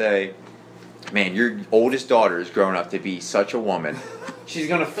birthday. Man, your oldest daughter is growing up to be such a woman. She's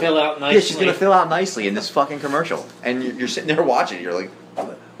going to fill out nicely. Yeah, she's going to fill out nicely in this fucking commercial. And you're sitting there watching it. You're like,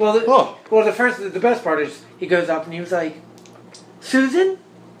 Well, oh. the best part is he goes up and he was like, Susan?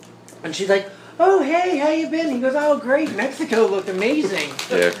 And she's like, oh, hey, how you been? He goes, oh, great. Mexico looked amazing.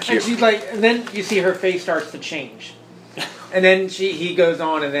 Yeah, And cute. she's like, and then you see her face starts to change. And then he goes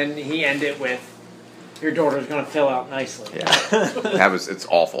on and then he ended with, your daughter's going to fill out nicely. Yeah, it's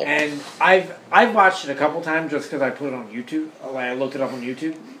awful. And I've watched it a couple times just because I put it on YouTube. Like, I looked it up on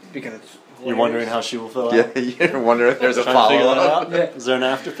YouTube because it's hilarious. You're wondering how she will fill Yeah, out? you wonder if there's a Trying to figure that follow-up. out? Yeah. Is there an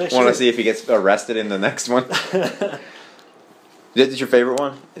after picture? Want to see if he gets arrested in the next one? That's your favorite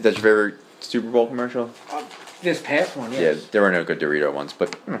one? Is that your favorite Super Bowl commercial? This past one, Yeah, yes. there were no good Dorito ones,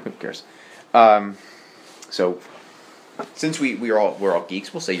 but who cares? So, since we're all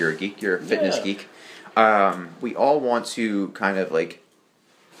geeks, we'll say you're a geek. You're a fitness Yeah. geek. We all want to kind of like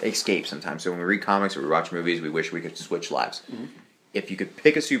escape sometimes. So when we read comics or we watch movies, we wish we could switch lives. Mm-hmm. If you could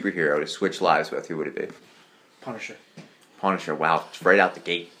pick a superhero to switch lives with, who would it be? Punisher. Punisher. Wow, it's right out the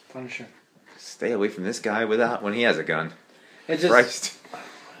gate. Punisher. Stay away from this guy when he has a gun. It just, Christ.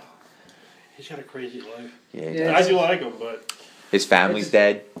 He's got a crazy life. Yeah. I do like him, but His family's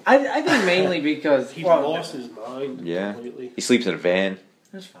dead. I think mainly because he's well, lost his mind Yeah. completely. He sleeps in a van.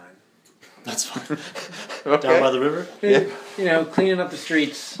 That's fine. That's fine. Okay. Down by the river? Yeah. You know, cleaning up the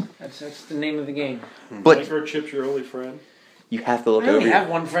streets. That's the name of the game. But Microchip's your only friend. you have to look I only over. have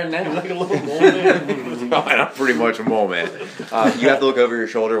one friend You're now. like a little mole man. I'm pretty much a mole man. You have to look over your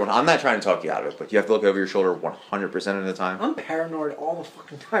shoulder. I'm not trying to talk you out of it, but you have to look over your shoulder 100% of the time. I'm paranoid all the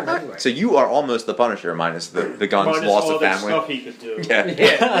fucking time anyway. So you are almost the Punisher, minus the guns, Minus loss all of that family. stuff he could do. Yeah.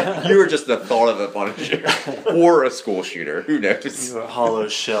 Yeah. You are just the thought of a Punisher. Or a school shooter. Who knows? You're a hollow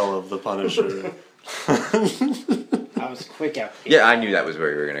shell of the Punisher. I was quick out. Yeah, I knew that was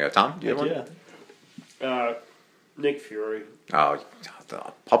where you were going to go. Tom, do you have one? Yeah. Nick Fury. Oh, the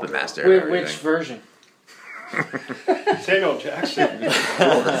Puppet Master. and Which everything. version? Samuel Jackson.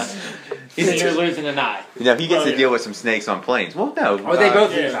 He's You're losing an eye. You know, he gets Oh, to yeah. deal with some snakes on planes. Well, no. Oh, they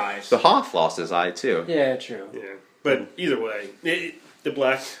both yeah. lose eyes. The Hoff lost his eye, too. Yeah, true. Yeah, but either way, the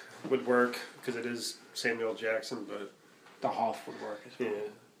black would work because it is Samuel Jackson. But The Hoff would work as well.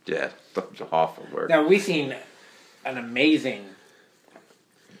 yeah, Yeah, the Hoff would work. Now, we've seen an amazing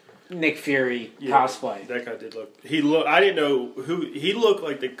Nick Fury cosplay. that guy did look. I didn't know who he looked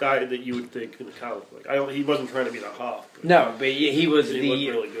like. The guy that you would think in the comic book. He wasn't trying to be the Hoff. But No, but he was he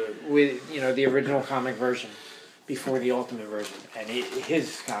looked really good. with the original comic version before the Ultimate version, and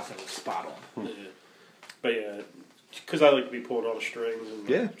his costume was spot on. Yeah. But yeah, because I like to be pulled on the strings and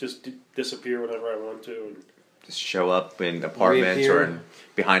Yeah. just disappear whenever I want to. And Just show up in apartments Reappear. or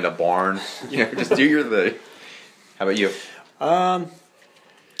behind a barn. Just do your thing. How about you?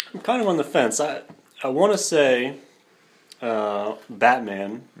 I'm kind of on the fence. I want to say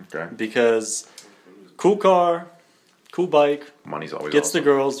Batman Okay. because cool car, cool bike, Money's always gets awesome. the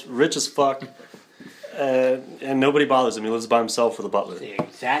girls, rich as fuck, and nobody bothers him. He lives by himself with a butler. The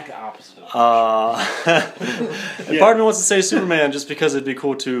exact opposite. And part of me wants to say Superman just because it'd be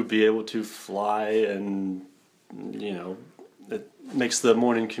cool to be able to fly and, it makes the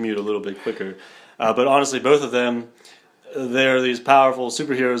morning commute a little bit quicker. But honestly, both of them, they're these powerful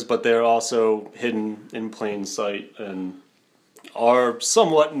superheroes, but they're also hidden in plain sight and are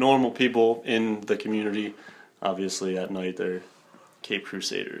somewhat normal people in the community. Obviously, at night, they're Cape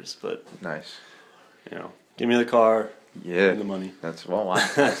Crusaders, but, Nice. give me the car Yeah. and the money. That's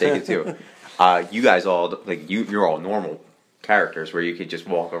I take it too. You guys all you're all normal characters where you could just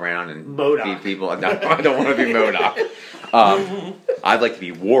walk around and MODOK. beat people. No, I don't want to be MODOK. I'd like to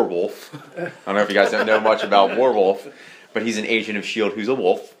be Warwolf. I don't know if you guys don't know much about Warwolf, but he's an agent of S.H.I.E.L.D. who's a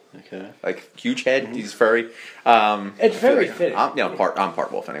wolf. Okay. Like huge head, he's furry. It's very fitting. I'm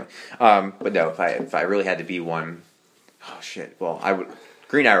part wolf anyway. But no, if I really had to be one, oh shit. Well, I would.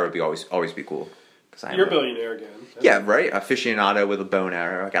 Green Arrow would be always be cool. you're a billionaire again. Yeah, right. Aficionado with a bow and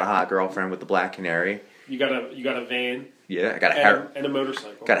arrow. I got a hot girlfriend with the black canary. You got a van. Yeah, I got a And a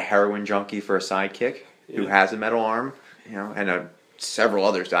motorcycle. got a heroin junkie for a sidekick who has a metal arm, and a several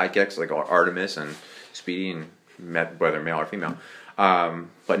other sidekicks like Artemis and Speedy, and whether male or female.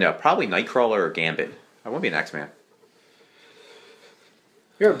 But no, probably Nightcrawler or Gambit. I want to be an X-Man.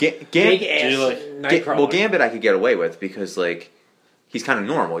 You're a big ass Nightcrawler. Well, Gambit I could get away with because like he's kind of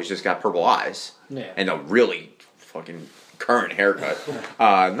normal. He's just got purple eyes and a really fucking current haircut.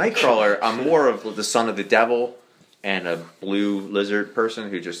 Nightcrawler, I'm more of the son of the devil and a blue lizard person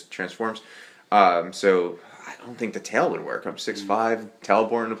who just transforms. So I don't think the tail would work. I'm 6'5",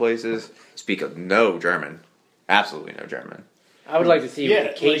 teleporting to places. Speak of no German. Absolutely no German. I would like to see you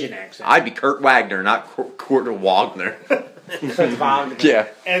with a Cajun accent. I'd be Kurt Wagner, not Kurt Wagner. Yeah.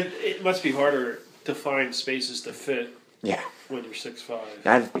 And it must be harder to find spaces to fit. Yeah. When you're 6'5".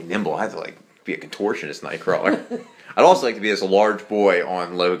 I have to be nimble. I have to like be a contortionist Nightcrawler. I'd also like to be this large boy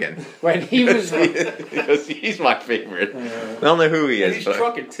on Logan. When he was because he's my favorite. I don't know who he is. He's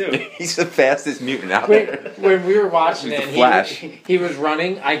trucking too. He's the fastest mutant out there. When we were watching it, Flash. he was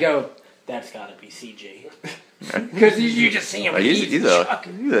running. I go, that's got to be CG. Because you just see him. He's a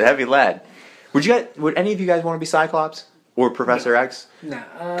heavy lad. Would any of you guys want to be Cyclops or Professor X? No.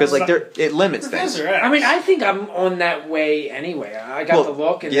 Because like it limits things. Professor X. I mean, I think I'm on that way anyway. I got the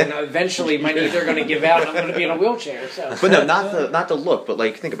look, and then eventually my knees are going to give out, and I'm going to be in a wheelchair. So. But no, not the look. But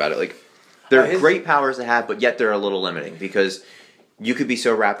like, think about it. Like, they're great powers to have, but yet they're a little limiting because you could be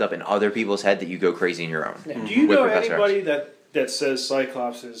so wrapped up in other people's head that you go crazy in your own. Yeah. Do you know anybody that says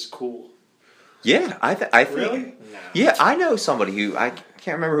Cyclops is cool? Yeah, I think. Really? No. Yeah, I know somebody who I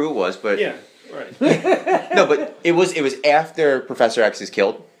can't remember who it was, but yeah, right. No, but it was after Professor X is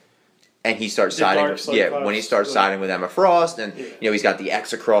killed, and he starts siding. When he starts siding with Emma Frost, and he's got the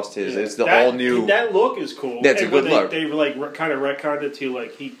X across his. It's the all new. That look is cool. That's a good look. They like kind of retconned it to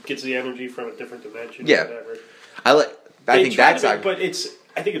like he gets the energy from a different dimension. Yeah, or whatever. I think that's. But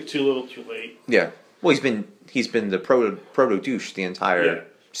I think it's too little, too late. Yeah. Well, he's been the proto douche the entire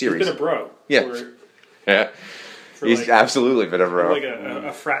series. He's been a bro. Yeah. Yeah. He's absolutely been a bro. Like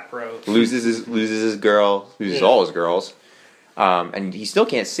a frat bro. Loses his girl, loses all his girls, and he still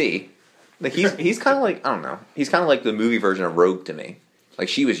can't see. Like he's kind of like, I don't know. He's kind of like the movie version of Rogue to me. Like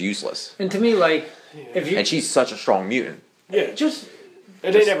she was useless. And to me, like and she's such a strong mutant. Yeah.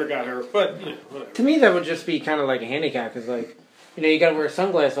 And they never got her, but whatever. To me, that would just be kind of like a handicap because, like, you got to wear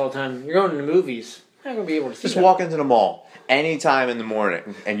sunglasses all the time. You're going to the movies. You're not going to be able to see. Just walk into the mall anytime in the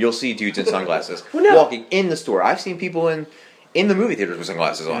morning, and you'll see dudes in sunglasses walking in the store. I've seen people in the movie theaters with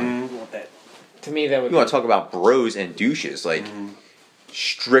sunglasses on. To me, that would. You want to talk about bros and douches? Like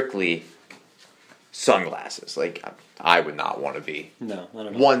strictly sunglasses. Like I would not want to be. No, I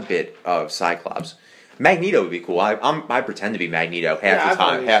don't know. One bit of Cyclops. Magneto would be cool. I pretend to be Magneto half the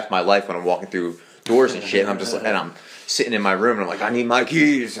time, half my life when I'm walking through doors and shit. And I'm just and I'm sitting in my room and I'm like, I need my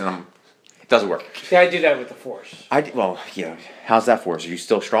keys, and it doesn't work. See, I do that with the Force. How's that Force? Are you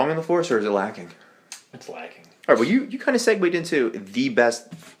still strong in the Force, or is it lacking? It's lacking. All right, well, you kind of segued into the best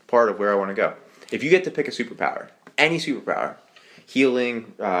part of where I want to go. If you get to pick a superpower, any superpower,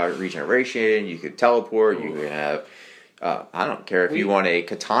 healing, regeneration, you could teleport, you can have, I don't care if you want a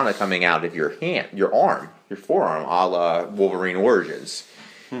katana coming out of your hand, your arm, your forearm, a la Wolverine Origins.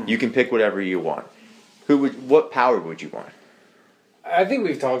 You can pick whatever you want. What power would you want? I think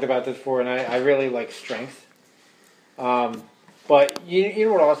we've talked about this before, and I really like strength. But you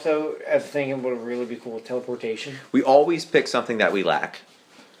know what also, as a thing, would really be cool? Teleportation. We always pick something that we lack.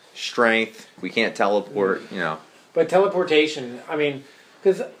 Strength, we can't teleport, But teleportation, I mean,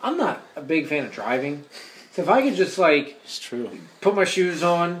 because I'm not a big fan of driving. So if I could just, it's true. Put my shoes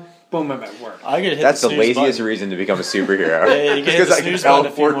on, boom, I'm at work. I get hit That's the laziest button. reason to become a superhero. Yeah, you get hit the snooze button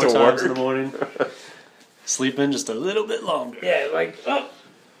a few more times work in the morning. Sleep in just a little bit longer. Yeah,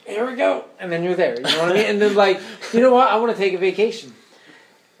 here we go. And then you're there. You know what I mean? And then, you know what? I want to take a vacation.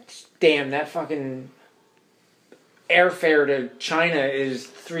 Damn, that fucking airfare to China is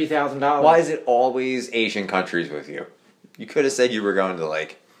 $3,000. Why is it always Asian countries with you? You could have said you were going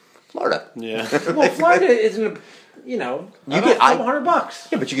to, Florida. Yeah. Well, Florida isn't you get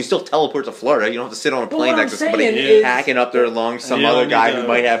 $100. Yeah, but you can still teleport to Florida. You don't have to sit on a plane next to somebody hacking up their lungs, some You other don't guy need who to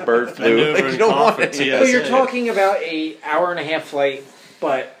might have bird flu. maneuver You don't want it. conflict, Well, you're talking about an hour-and-a-half flight,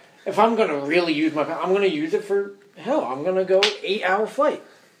 but if I'm going to really use I'm going to use it for, I'm going to go 8-hour flight.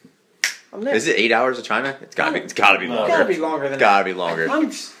 I'm there. Is it 8 hours to China? It's got to be longer. It's got to be longer than that. Got to be longer. I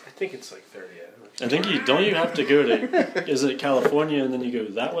think it's like 30 hours. I think don't you have to go to, is it California and then you go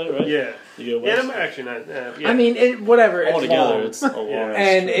that way, right? Yeah. You go west? Yeah, I'm actually not. I mean, whatever. It's Altogether, long. it's a long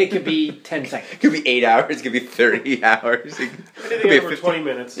And it could be 10 seconds. It could be 8 hours. It could be 30 hours. It could Anything be over 20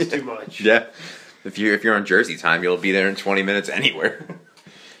 minutes is too much. Yeah. If you're on Jersey time, you'll be there in 20 minutes anywhere.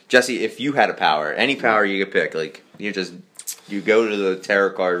 Jesse, if you had a power, any power you could pick, you just you go to the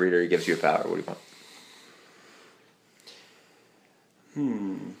tarot card reader, he gives you a power. What do you want?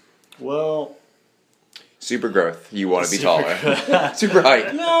 Well, Super growth. You want to be taller. Super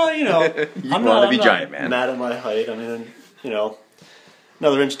height. no, you know, I'm want to be giant, man. Mad at my height. I mean, you know,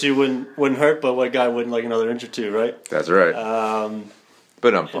 another inch or two wouldn't hurt, but what guy wouldn't like another inch or two, right? That's right.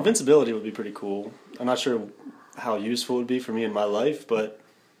 But invincibility would be pretty cool. I'm not sure how useful it would be for me in my life, but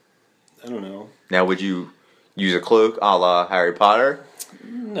I don't know. Now, would you use a cloak a la Harry Potter?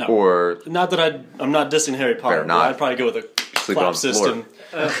 No. Or not that I'm not dissing Harry Potter. not. I'd probably go with a Sleep clap on the system.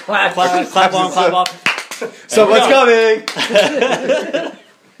 Clap. Clap on, clap off. someone's coming.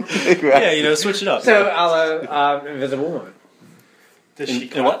 Yeah, you know, switch it up. So, a la Invisible Woman. Does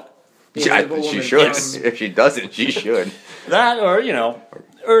she And what? The She Invisible Woman should. from- If she doesn't, she should. That, or you know,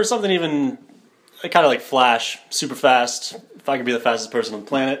 or something even kind of like Flash, super fast. If I could be the fastest person on the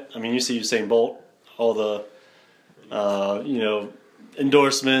planet, I mean, you see Usain Bolt, all the, you know,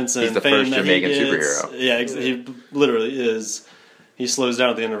 endorsements and He's the fame first that Jamaican he gets. superhero. Yeah, he literally is. He slows down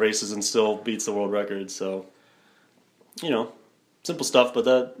at the end of races and still beats the world record. So, you know, simple stuff, but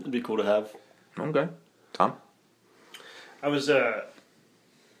that would be cool to have. Okay. Tom? I was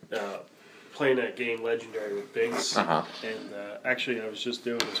playing that game Legendary with Biggs, Uh-huh. and actually I was just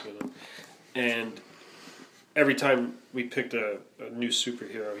doing this with him, and every time we picked a new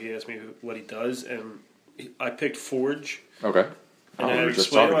superhero, he asked me what he does, and I picked Forge, Okay. and we I were just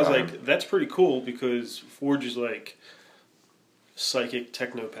explained him, I was talking like, about that's pretty cool, because Forge is like psychic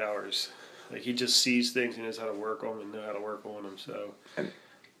techno powers. Like, he just sees things and knows how to work on them and know how to work on them, so And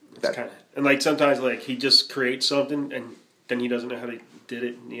it's that- kind of, and like sometimes like he just creates something and then he doesn't know how he did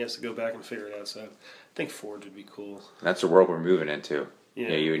it and he has to go back and figure it out, so I think Forge would be cool. That's the world we're moving into.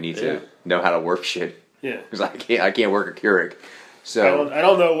 Yeah. You would need Yeah. to know how to work shit. Yeah. Because I can't work a Keurig. So I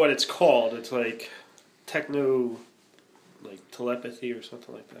don't know what it's called. It's like techno, like telepathy or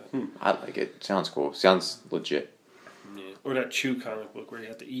something like that. I like it. Sounds cool. Sounds legit. Yeah. Or that Chew comic book where you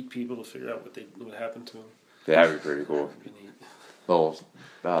have to eat people to figure out what happened to them. That would be pretty cool. Pretty neat. Little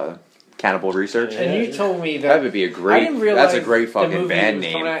cannibal research. And you told me that. That would be a I great. didn't realize That's a great the fucking movie band that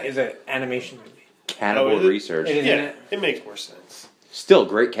was coming name. out is an animation movie. Cannibal Oh, is it? Research. It is. Yeah, Isn't it? it makes more sense. Still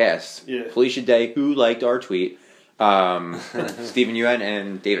great cast. Yeah. Felicia Day, who liked our tweet. Stephen Ewan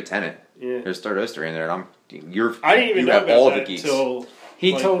and David Tennant. Yeah. There's third history in there. And I didn't even you know have about all that the geeks. until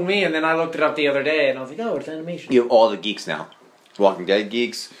He like, told me, and then I looked it up the other day, and I was like, "Oh, it's animation." You have all the geeks now. Walking Dead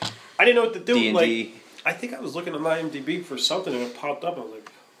geeks. I didn't know what to do. D&D. Like, I think I was looking on IMDb for something and it popped up. I was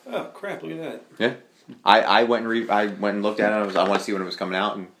like, oh crap! Look at that. Yeah. I went and looked at it. I want to see when it was coming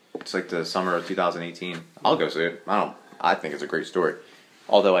out, and it's like the summer of 2018. I'll go see it. I think it's a great story.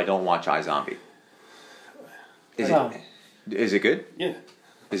 Although I don't watch iZombie. Oh. Is it good? Yeah,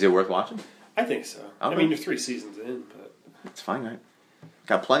 Is it worth watching? I think so. I Okay. mean, you're 3 seasons in, but It's fine, right?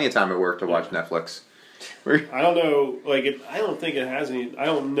 Got plenty of time at work to watch Netflix. I don't know. Like, I don't think it has any. I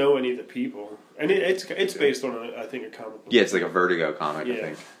don't know any of the people, and it's based on I think a comic book. Yeah, it's like a Vertigo comic, I Yeah.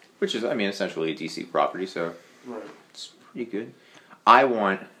 think. Which is, I mean, essentially a DC property, so Right. it's pretty good. I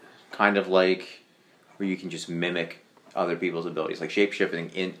want kind of like where you can just mimic other people's abilities, like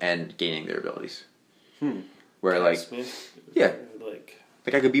shape-shifting and gaining their abilities. Where, like, Smith, yeah. like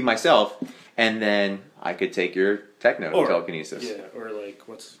I could be myself, and then I could take your techno telekinesis. yeah, or like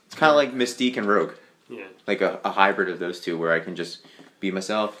what's It's kind of like Mystique and Rogue. yeah. Like a hybrid of those two, where I can just be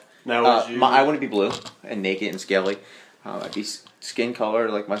myself. Now, would you? I wouldn't be blue and naked and scaly. I'd be skin color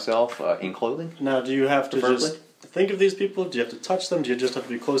like myself in clothing. Now, do you have to Preferably. just think of these people? Do you have to touch them? Do you just have to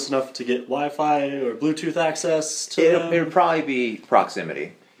be close enough to get Wi-Fi or Bluetooth access to It them? would probably be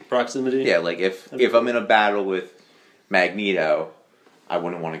proximity. Proximity? Yeah, like if I'm in a battle with Magneto, I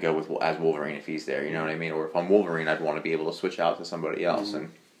wouldn't want to go with as Wolverine if he's there. You know what I mean? Or if I'm Wolverine, I'd want to be able to switch out to somebody else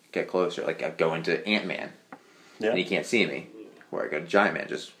and get closer. Like I'd go into Ant-Man, Yeah. and he can't see me. Where I go to Giant Man,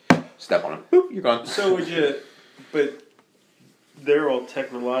 just step on him. Boop, you're gone. So would you? But they're all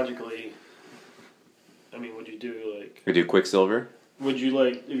technologically. I mean, would you do like? We do Quicksilver. Would you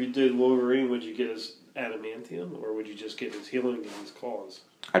like if you did Wolverine? Would you get his adamantium, or would you just get his healing and his claws?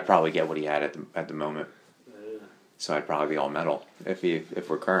 I'd probably get what he had at the moment. So I'd probably be all metal if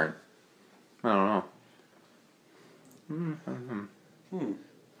we're current. I don't know.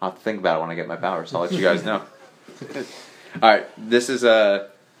 I'll have to think about it when I get my powers. I'll let you guys know. All right, this is I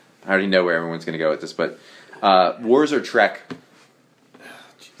already know where everyone's going to go with this, but Wars or Trek.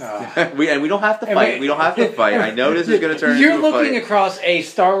 we don't have to fight. We don't have to fight. I know this is going to turn You're into a looking fight. across a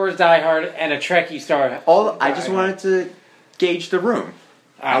Star Wars diehard and a Trekkie star. I just wanted to gauge the room.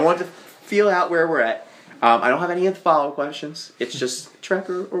 I want to feel out where we're at. I don't have any of the follow-up questions. It's just Trek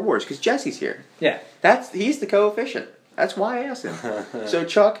or Wars because Jesse's here. Yeah. He's the coefficient. That's why I asked him. So,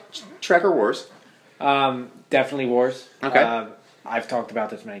 Chuck, Trek or Wars? Definitely Wars. Okay. I've talked about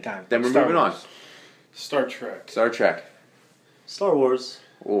this many times. Then we're Star moving on. Wars. Star Trek. Star Trek. Star Wars.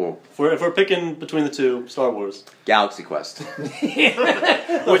 Ooh. If we're picking between the two, Star Wars. Galaxy Quest. Which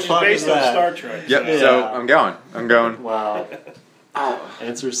is based on Star Trek. Yep. Yeah. So I'm going. Wow.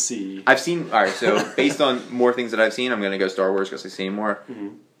 Answer C. I've seen. All right. So based on more things that I've seen, I'm going to go Star Wars because I've seen more. Mm-hmm.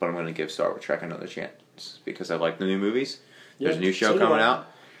 But I'm going to give Star Trek another chance because I like the new movies. There's a Yeah, new show so do coming I. out.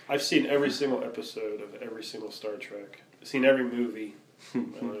 I've seen every single episode of every single Star Trek. I've seen every movie. I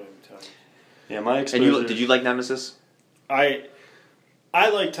don't know every time. Yeah, my And exposure. did you like Nemesis? I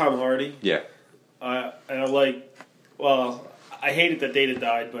like Tom Hardy. Yeah. And I like. Well, I hated that Data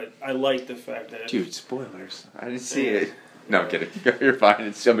died, but I like the fact that. Dude, spoilers. I didn't see it. No, I'm kidding. You're fine.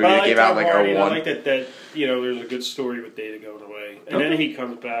 It's a movie But I that like came out Tom like Hardy, and I 01. like that there's a good story with Data going away, and then he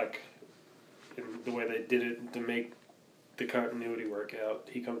comes back, and the way they did it to make the continuity work out,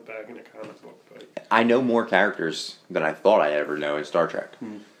 he comes back in a comic book. But I know more characters than I thought I'd ever know in Star Trek.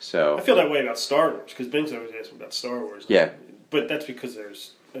 So I feel that way about Star Wars because Ben's always asking about Star Wars. Yeah. But that's because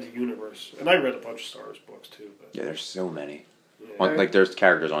there's a universe, and I read a bunch of Star Wars books too. But yeah, there's so many. yeah. Like there's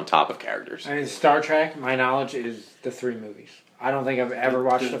characters on top of characters. And Star Trek, my knowledge is the 3 movies. I don't think I've ever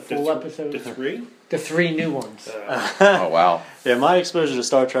watched a full episode. The 3? The 3 new ones. Oh wow. Yeah, my exposure to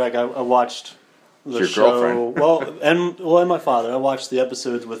Star Trek, I watched the Your show. girlfriend. and my father. I watched the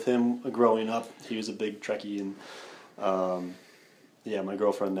episodes with him growing up. He was a big Trekkie, and yeah, my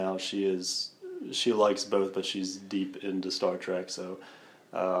girlfriend now she likes both, but she's deep into Star Trek, so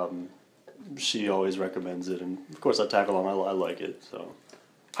she always recommends it, and of course I tag along. I like it, so.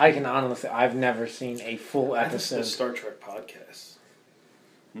 I can honestly, I've never seen a full I listen episode. to Star Trek podcasts.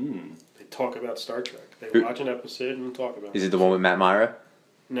 Hmm. They talk about Star Trek. They watch an episode and talk about Is it. it the one with Matt Myra?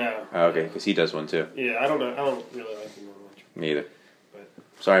 No. Oh, okay, because he does one too. Yeah, I don't know. I don't really like him that much. Me either. But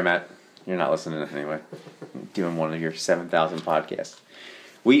Sorry, Matt. You're not listening anyway. Doing one of your 7,000 podcasts.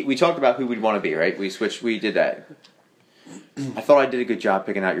 We talked about who we'd want to be, right? We did that. I thought I did a good job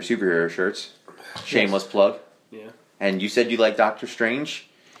picking out your superhero shirts. Shameless plug. yeah. And you said you liked Doctor Strange.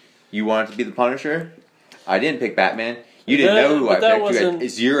 You wanted to be the Punisher. I didn't pick Batman. You didn't know who I but that picked. You had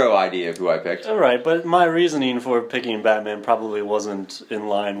wasn't- zero idea of who I picked. All right, but my reasoning for picking Batman probably wasn't in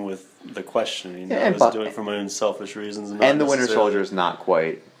line with the questioning. Yeah, I and was doing it for my own selfish reasons. Not And the Winter necessarily- Soldier is not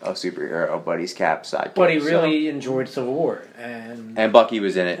quite a superhero, but he's Cap's sidekick. But he so- really enjoyed Civil War. And And Bucky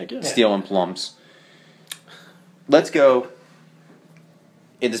was in I it, guess. stealing plums. Let's go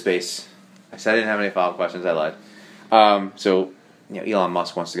into space. I said I didn't have any follow-up questions. I lied. So, Elon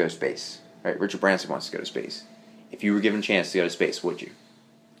Musk wants to go to space, right? Richard Branson wants to go to space. If you were given a chance to go to space, would you?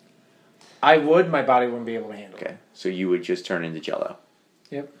 I would, my body wouldn't be able to handle it. Okay, so you would just turn into Jello.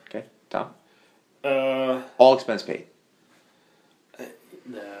 Yep. Okay, Tom. Uh, All expense paid.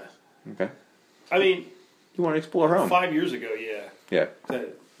 nah. Okay. I mean, You want to explore Rome? 5 years ago, yeah. Yeah.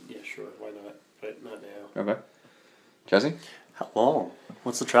 Yeah, sure. Why not? But not now. Okay. Jesse. How long?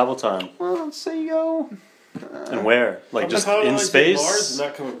 What's the travel time? Well, let's say you go. And where? Like just in Mars space? and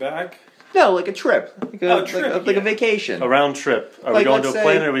not coming back. No, like a trip, like a, Oh, trip, like a yeah. vacation. A round trip. Are Like, we going to let's a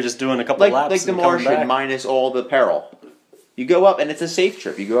planet say- or are we just doing a couple laps Like the and coming Martian back? minus all the peril. You go up and it's a safe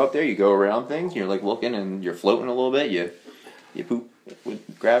trip. You go up there, you go around things, you're like looking and you're floating a little bit. You poop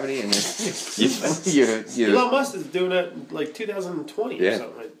with gravity and you Elon Musk is doing that in like 2020 Yeah. or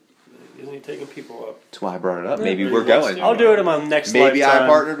something. Like, isn't he taking people up? That's why I brought it up. Yeah, Maybe but we're he wants going. to. I'll do it in my next Maybe I lifetime.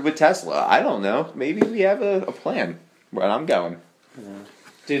 partnered with Tesla. I don't know. Maybe we have a plan. But I'm going.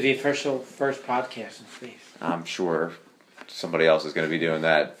 Do the official first podcast in space. I'm sure somebody else is going to be doing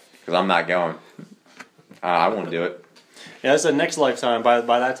that because I'm not going. I won't do it. Yeah, I said next lifetime. By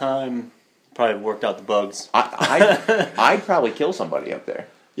that time, probably worked out the bugs. I'd probably kill somebody up there.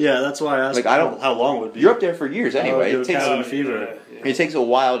 Yeah, that's why I asked Like, I don't- how long it would be. You're up there for years anyway. do It takes, cabin fever. Yeah. it takes a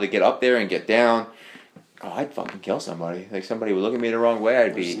while to get up there and get down. Oh, I'd fucking kill somebody. Like somebody would look at me the wrong way.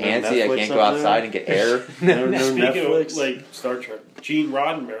 I'd be There's no antsy. I Netflix can't go up there? outside and get air. no Speaking Netflix. of like Star Trek, Gene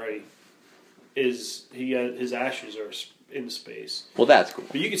Roddenberry his ashes are in space, Well, that's cool.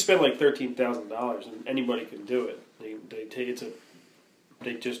 but you could spend like $13,000 and anybody can do it.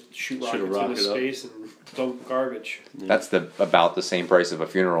 They just shoot rockets rocket into up. space and dump garbage. That's about the same price of a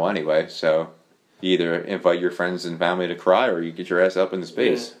funeral anyway. So you either invite your friends and family to cry, or you get your ass up into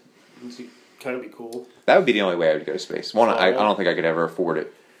space. Yeah. It's kind of be cool, That would be the only way I would go to space. One, I don't think I could ever afford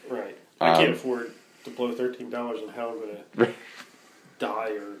it. right? I can't afford to blow $13 on how I'm gonna die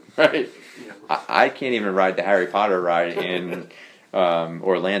or Right. you know. I can't even ride the Harry Potter ride in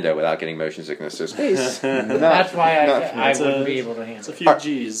Orlando without getting motion sickness. So space. That's why I It's wouldn't a- be able to handle It's a it. few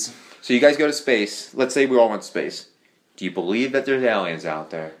G's. So you guys go to space. Let's say we all went to space. Do you believe that there's aliens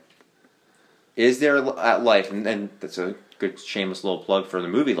out there? Is there life? And that's a good shameless little plug for the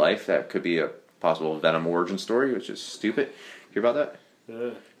movie Life. That could be a possible Venom origin story, which is stupid. Hear about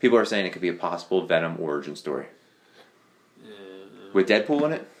that? People are saying it could be a possible Venom origin story. With Deadpool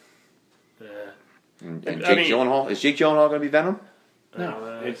in it? And Jake Gyllenhaal? Is Jake Gyllenhaal going to be Venom?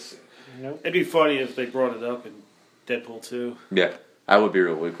 No. Nope. It'd be funny if they brought it up in Deadpool 2. Yeah. That would be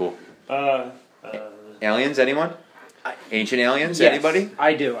really cool. Aliens? Anyone? Ancient aliens? Yes, Anybody?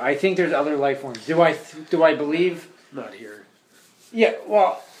 I do. I think there's other life forms. Do I believe? Not here. Yeah,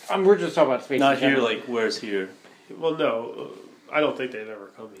 well, we're just talking about space. Not here, like, where's here? Well, no. I don't think they've ever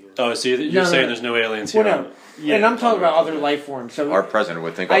come here. Oh, so you're saying there's no aliens here? Well, no. Yeah, and I'm talking about other life forms. So Our president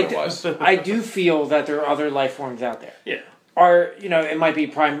would think otherwise. I do feel that there are other life forms out there. Yeah. It might be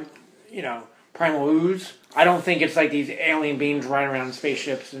primal ooze. I don't think it's like these alien beings riding around in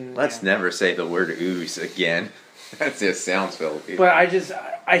spaceships and. Let's never say the word ooze again. That just sounds filthy. But I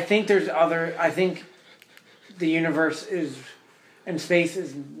think there's other. I think the universe and space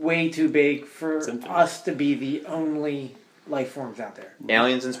is way too big for us to be the only life forms out there.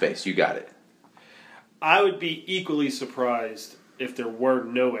 Aliens in space, you got it. I would be equally surprised if there were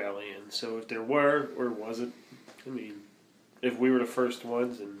no aliens. So if there were, or wasn't, I mean, if we were the first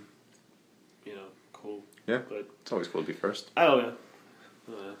ones, and cool. Yeah, but it's always cool to be first. I don't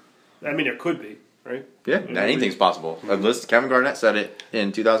know. I mean, there could be, right? Yeah, anything's possible. Listen, Kevin Garnett said it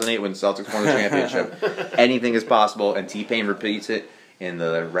in 2008 when the Celtics won the championship. Anything is possible, and T-Pain repeats it in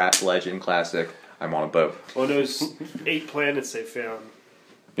the rap legend classic, I'm on a boat. On those 8 planets they found.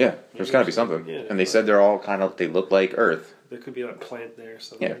 Yeah, there's got to be something. Yeah, and they said they're all they look like Earth. There could be a plant there or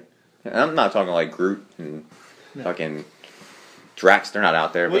something. Yeah. And I'm not talking like Groot and fucking Drax, they're not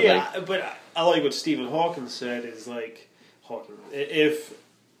out there. Well, but but I like what Stephen Hawking said is if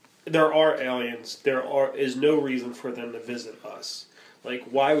there are aliens, there is no reason for them to visit us. Like,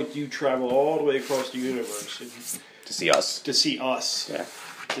 why would you travel all the way across the universe to see us? To see us. Yeah.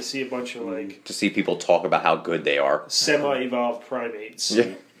 To see a bunch of, to see people talk about how good they are. Semi-evolved primates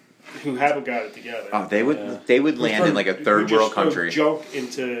who haven't got it together. Oh, they would land in like a third world country. Jump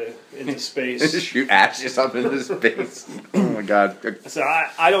into space. Just shoot ashes up into space. Oh my god. So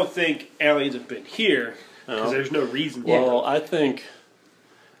I don't think aliens have been here because there's no reason. Well, I think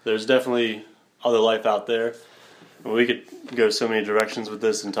there's definitely other life out there. We could go so many directions with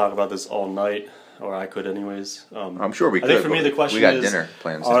this and talk about this all night. Or I could, anyways. I'm sure we could. I think for me the question we got is: dinner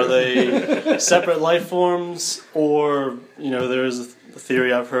plans. Are they separate life forms, or there's a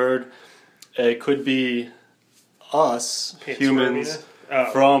theory I've heard it could be us humans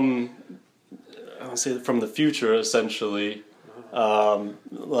from the future, essentially,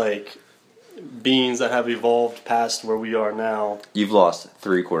 like beings that have evolved past where we are now. You've lost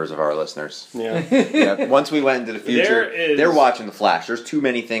 3/4 of our listeners. Yeah. Yeah. Once we went into the future, they're watching The Flash. There's too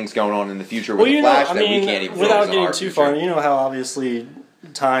many things going on in the future with The Flash that we can't even. Without getting too far, you know how obviously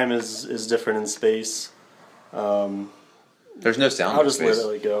time is different in space. There's no sound. I'll just space,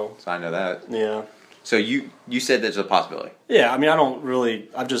 let it go. So I know that. Yeah. So you said there's a possibility. Yeah, I mean,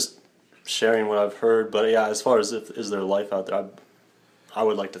 I'm just sharing what I've heard, but yeah, as far as is there life out there, I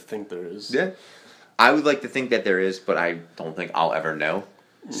would like to think there is. Yeah. I would like to think that there is, but I don't think I'll ever know.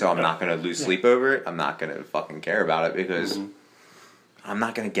 So I'm not going to lose sleep over it. I'm not going to fucking care about it because I'm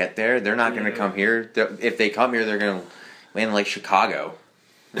not going to get there. They're not going to come here. If they come here, they're going to land in like Chicago.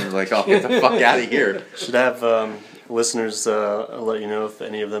 And they're like, oh, get the fuck out of here. Should have listeners let you know if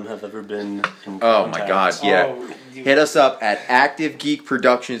any of them have ever been in contact. Oh my god, yeah. Hit us up at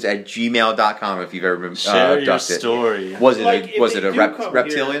activegeekproductions@gmail.com if you've ever been Share your abducted. story. Was it a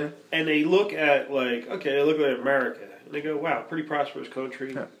reptilian? And they look at they look at America and they go, wow, pretty prosperous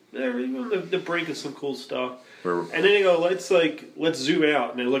country. Yeah. They're even on the brink of some cool stuff. We're, and then they go, let's zoom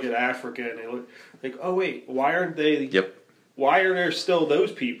out and they look at Africa and they look like, oh wait, why aren't they? Yep. Why are there still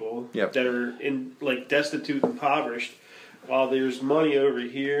those people Yep. that are in destitute and impoverished, while there's money over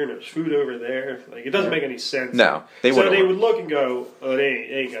here and there's food over there? Like, it doesn't make any sense. No, they would look and go, oh, they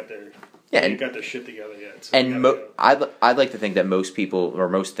ain't got their got their shit together yet. So and I'd like to think that most people or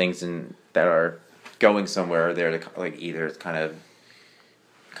most things that are going somewhere are there to either kind of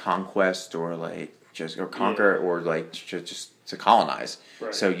conquest or conquer or just to colonize.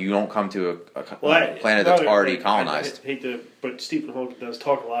 Right. So you don't come to a planet that's already colonized. I hate to, but Stephen Hawking does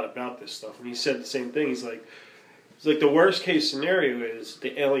talk a lot about this stuff, and he said the same thing. He's like the worst case scenario is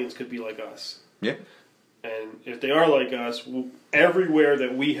the aliens could be like us. Yeah. And if they are like us, everywhere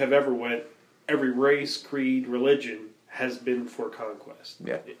that we have ever went, every race, creed, religion has been for conquest.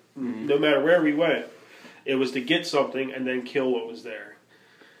 Yeah. No matter where we went, it was to get something and then kill what was there.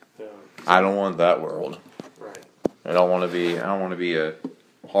 I don't want that world. Right. I don't want to be a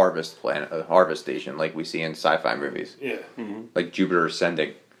harvest planet, a harvest station like we see in sci-fi movies. Yeah. Like Jupiter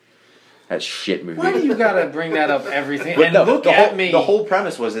Ascending. That shit movie. Why do you gotta bring that up everything? But And no, look the at whole, me. The whole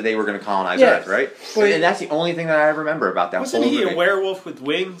premise was that they were going to colonize Yes. Earth, right? But- and that's the only thing that I remember about that Wasn't whole he movie. a werewolf with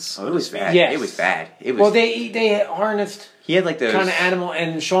wings? Oh, it was bad. Yes. It was bad. It was. Well, they harnessed he had like those kind of animal,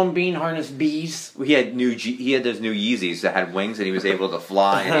 and Sean Bean harnessed bees. He had he had those new Yeezys that had wings, and he was able to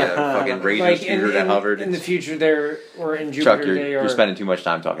fly, and he had a fucking razor Like scooter that hovered. in the future, there or in Jupiter, Chuck, they you're are. spending too much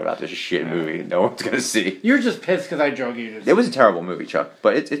time talking about this shit movie. No one's gonna see. You're just pissed because I drug you. It was a terrible movie, Chuck,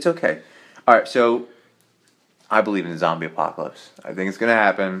 but it's okay. All right, so I believe in the zombie apocalypse. I think it's gonna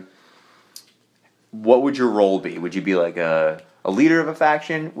happen. What would your role be? Would you be like a leader of a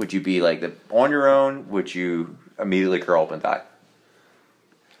faction? Would you be like on your own? Would you immediately curl up and die?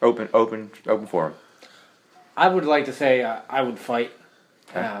 Open forum. I would like to say I would fight.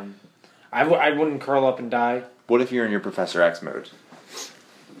 I wouldn't curl up and die. What if you're in your Professor X mode?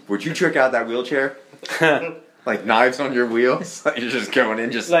 Would you trick out that wheelchair? Like knives on your wheels? You're just going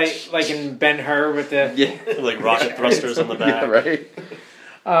in, just Like in Ben-Hur with the Like rocket thrusters on the back. Yeah,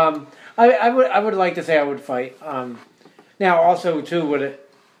 right. I would like to say I would fight. Now also too would it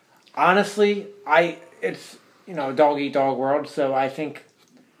honestly it's dog eat dog world, so I think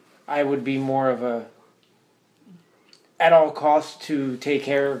I would be more of a at all costs to take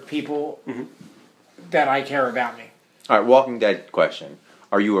care of people that I care about me. All right, Walking Dead question: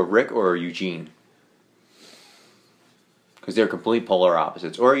 are you a Rick or a Eugene? Because they're complete polar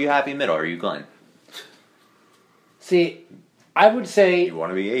opposites. Or are you happy middle? Or are you Glenn? See, I would say You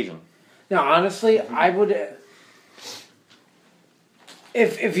want to be Asian. no. Honestly, I would.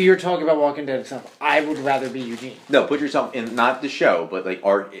 If you're talking about Walking Dead itself, I would rather be Eugene. No, put yourself in not the show, but like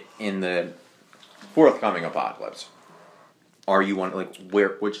art in the forthcoming apocalypse. Are you one like where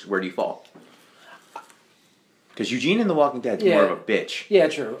do you fall? Because Eugene in The Walking Dead is more of a bitch. Yeah,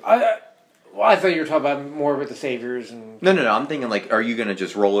 true. I thought you were talking about more with the saviors and. No. I'm thinking like, are you gonna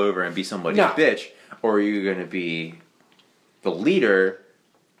just roll over and be somebody's No. bitch, or are you gonna be the leader,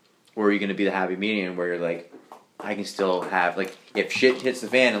 or are you gonna be the happy medium where you're like, I can still have like, if shit hits the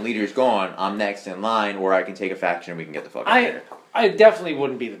fan and leader's gone, I'm next in line, or I can take a faction and we can get the fuck out of here. I definitely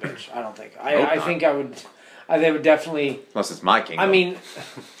wouldn't be the bitch. I don't think. Hope I not. think I would. They would definitely. Unless it's my kingdom. I mean,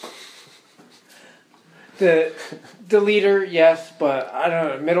 the leader, yes, but I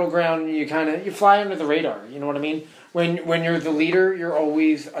don't know. Middle ground, you fly under the radar. You know what I mean? When you're the leader, you're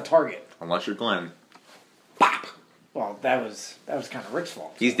always a target. unless you're Glenn. Bop. Well, that was kind of Rick's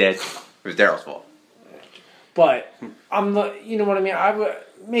fault. He's dead. It was Daryl's fault. But I'm the. You know what I mean? I would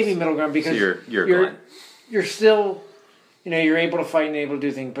maybe middle ground because So you're Glenn. You're still, you're able to fight and able to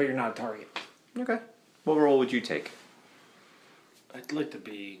do things, but you're not a target. Okay. What role would you take? I'd like to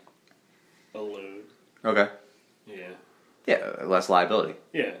be alone. Okay. Yeah. Yeah, less liability.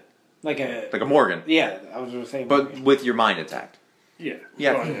 Yeah. Like a. Like a Morgan. Yeah, I was going to say. But with your mind intact. Yeah.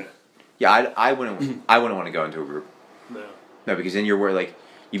 Yeah. Oh, yeah. Yeah, I wouldn't want to go into a group. No. No, because then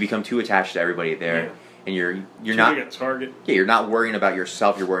you become too attached to everybody there. Yeah. And you're Too not big a target. Yeah, you're not worrying about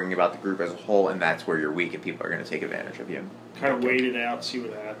yourself, you're worrying about the group as a whole, and that's where you're weak and people are gonna take advantage of you. Kind of wait it out, see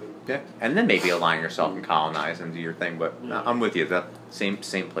what happens. Yeah. And then maybe align yourself and colonize and do your thing, but no, I'm with you. That same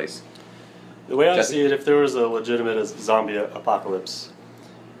place. The way I Jesse? see it, if there was a legitimate zombie apocalypse.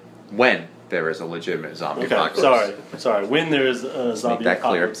 When there is a legitimate zombie Okay, apocalypse. sorry. When there is a zombie that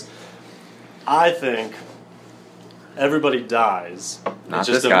clear. apocalypse, I think everybody dies. Not it's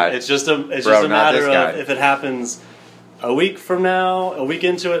just this guy. It's just a Bro, not matter this of guy. if it happens a week from now, a week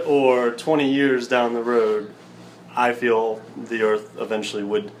into it, or 20 years down the road. I feel the Earth eventually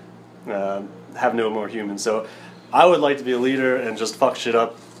would have no more humans. So I would like to be a leader and just fuck shit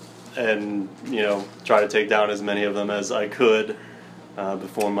up and try to take down as many of them as I could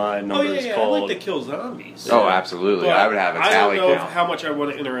before my number is I'd called. like to kill zombies. Oh, absolutely. But I would have a I tally don't know count. how much I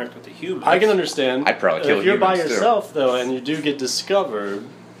want to interact with the humans. I can understand. I'd probably kill if you're by humans, too. yourself though, and you do get discovered.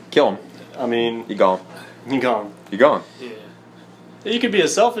 Kill him. I mean, You gone. you're gone. You gone. Yeah. You could be a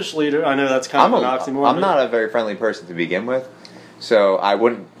selfish leader. I know that's kind of an oxymoron. I'm not a very friendly person to begin with, so I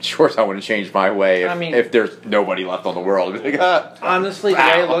wouldn't. Of course, I wouldn't change my way if there's nobody left on the world. I'd be like, Honestly, the way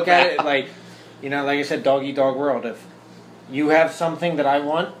I look at it, like I said, dog eat dog world. If you have something that I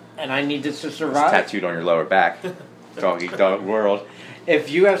want and I need this to it's survive, tattooed on your lower back. Dog eat dog world. if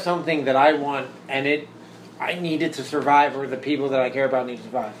you have something that I want and I need it to survive, or the people that I care about need to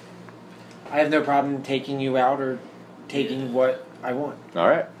survive, I have no problem taking you out or taking what I want. All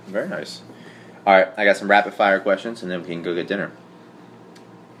right, very nice. All right, I got some rapid fire questions, and then we can go get dinner.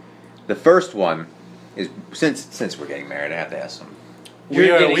 The first one is since we're getting married, I have to ask some We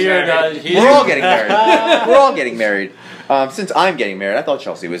are We're all getting married. We're all getting married. Since I'm getting married, I thought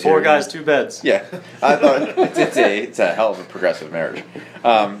Chelsea was here. 4 guys, 2 beds. Yeah, I thought it's a hell of a progressive marriage.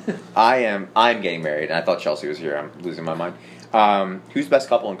 I'm getting married, and I thought Chelsea was here. I'm losing my mind. Who's best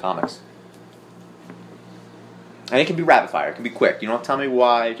couple in comics? And it can be rapid fire. It can be quick. You don't have to tell me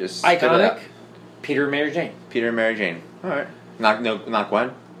why. Just spit it out. Iconic. Peter and Mary Jane. Peter and Mary Jane. All right. Not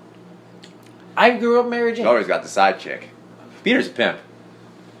Gwen. I grew up Mary Jane. You always got the side chick. Peter's a pimp.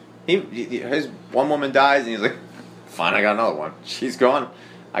 His one woman dies, and he's like, "Fine, I got another one. She's gone.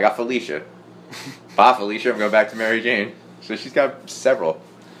 I got Felicia. Bye, Felicia. I'm going back to Mary Jane." So she's got several.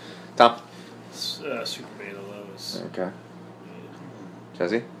 Tom. Superman and Lois. Okay.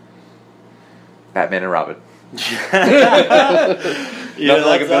 Jesse. Batman and Robin. Nothing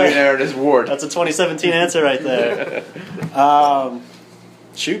like a billionaire in his ward. That's a 2017 answer right there.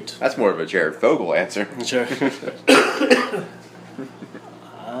 Shoot. That's more of a Jared Fogle answer. Sure.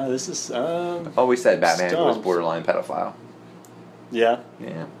 This is. I've always said Batman was borderline pedophile. Yeah.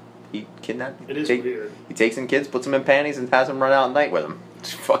 Yeah. He kidnapped. It is weird. He takes in kids, puts them in panties, and has them run out at night with him.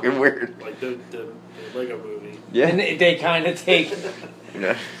 It's fucking weird. Like the Lego movie. Yeah. And they kind of take.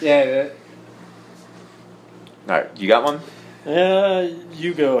 Yeah. Yeah. All right, you got one?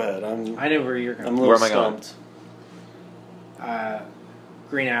 You go ahead. I know where you're I'm a going. little Where am I going? stumped.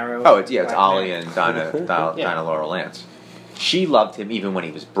 Green Arrow. Oh, it's Black Ollie Man. and Dinah Yeah. Laurel Lance. She loved him even when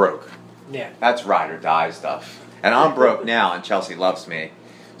he was broke. Yeah. That's ride or die stuff. And I'm broke now, and Chelsea loves me.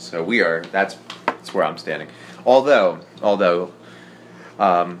 So we are. That's where I'm standing. Although,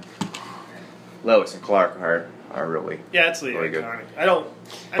 Lois and Clark are really. Yeah, it's the really good. iconic. I don't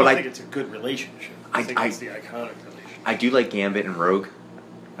think it's a good relationship. I think it's the iconic relationship. I do like Gambit and Rogue.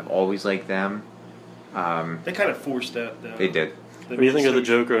 I've always liked them. They kind of forced that, though. They did. What do you think of the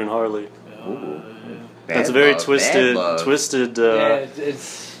Joker and Harley? That's a Bad very love, twisted. Yeah,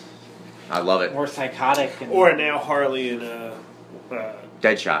 it's I love it. more psychotic. And, Or now Harley and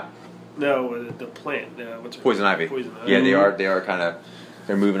Deadshot. the plant. What's her Poison name? Ivy. Poison Ivy. Yeah, they are kind of.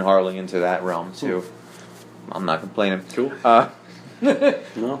 They're moving Harley into that realm too. I'm not complaining. Cool. No.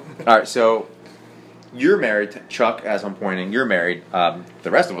 No. All right, so you're married, Chuck. As I'm pointing, you're married.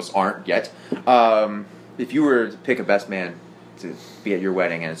 The rest of us aren't yet. If you were to pick a best man to be at your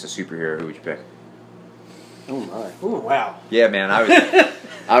wedding and it's a superhero, who would you pick? Oh my. Ooh, wow. Yeah, man,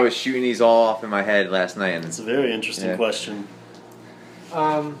 I was shooting these all off in my head last night, and It's a very interesting question.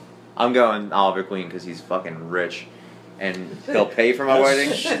 I'm going Oliver Queen because he's fucking rich, and he'll pay for my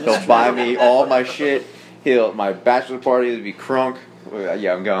wedding. He'll buy me all my shit. My bachelor party will be crunk.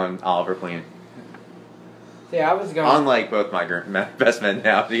 Yeah, I'm going Oliver Queen. Yeah, I was going. Unlike both my best men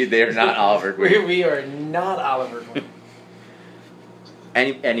now, they are not Oliver Queen. we are not Oliver Queen.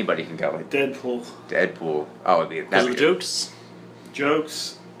 Anybody can go. Deadpool. Deadpool. Oh, it'd be Because of the jokes?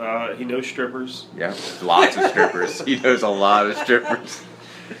 Jokes. He knows strippers. Yeah, lots of strippers. He knows a lot of strippers.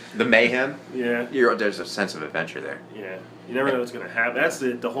 The mayhem. Yeah. There's a sense of adventure there. Yeah. You never know what's going to happen. That's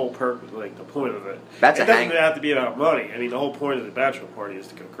the whole purpose, like the point of it. That's it a doesn't have to be about money. I mean, the whole point of the bachelor party is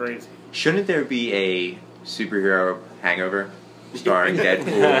to go crazy. Shouldn't there be a superhero hangover starring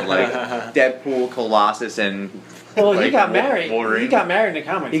Deadpool, like Deadpool, Colossus, and Well, like, he got married. Wolverine? He got married in the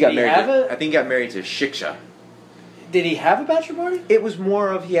comics. He got Did married. Have I think he got married to Shiksha. Did he have a bachelor party? It was more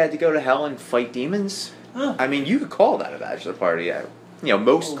of he had to go to hell and fight demons. Huh. I mean, you could call that a bachelor party. Yeah. You know,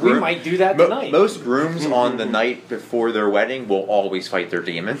 most We might do that tonight. Most grooms on the night before their wedding will always fight their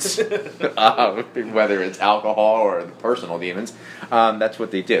demons, whether it's alcohol or personal demons. That's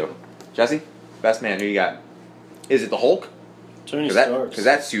what they do. Jesse, best man, who you got? Is it the Hulk? Tony Stark. Because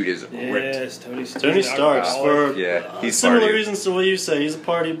that suit is ripped. Yes, Tony Stark. For He's similar partying. reasons to what you say. He's a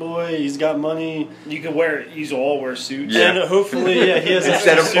party boy. He's got money. You can wear. You all wear suits. Yeah. And hopefully, he has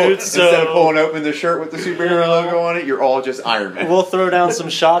Instead of, extra suits. instead of So pulling open the shirt with the superhero logo on it, you're all just Iron Man. we'll throw down some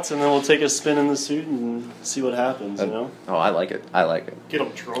shots and then we'll take a spin in the suit and see what happens. You know. Oh, I like it. I like it. Get him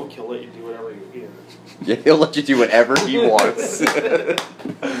drunk. He'll let you do whatever you want. Yeah, he'll let you do whatever he wants.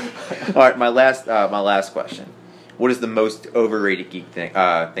 All right, my last question. What is the most overrated geek thing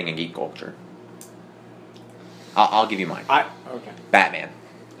in geek culture? I'll give you mine. Okay. Batman.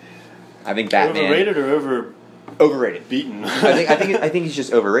 I think Batman Overrated or overrated. overbeaten? I think he's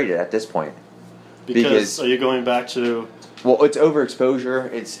just overrated at this point. because are you going back to? Well, it's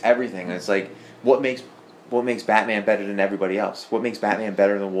overexposure. It's everything. It's like what makes Batman better than everybody else? What makes Batman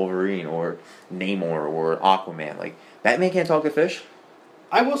better than Wolverine or Namor or Aquaman? Like Batman can't talk to fish.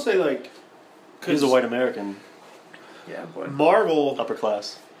 I will say, like, He's a white American, Yeah, but Marvel upper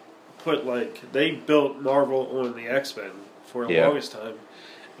class. they built Marvel on the X-Men for the Yeah. longest time.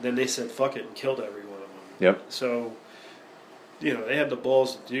 Then they said fuck it and killed every one of them. Yep. So they have the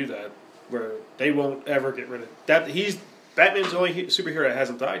balls to do that, where they won't ever get rid of that. Batman's the only superhero that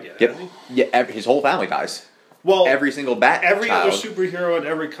hasn't died yet, Yep. hasn't he? Yeah, his whole family dies. Well, Every single Bat every child. other superhero in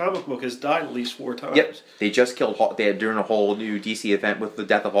every comic book has died at least 4 times. Yep. They just killed Hawk. They had doing a whole new DC event with the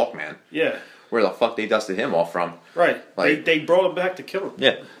death of Hawkman. Yeah. Where the fuck they dusted him off from? Right. Like- They brought him back to kill him.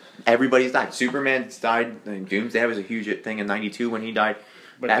 Yeah. Everybody's died. Superman's died. And Doomsday was a huge thing in '92 when he died.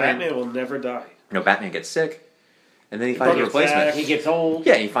 But Batman will never die. No, Batman gets sick, and then he finds a probably replacement. back. He gets old.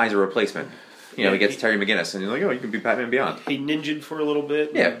 Yeah, he finds a replacement. Yeah, he gets he- Terry McGinnis, and you're like, oh, you can be Batman Beyond. He ninja'd for a little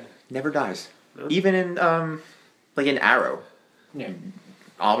bit. Yeah, never dies. No. Even in like in Arrow, Yeah.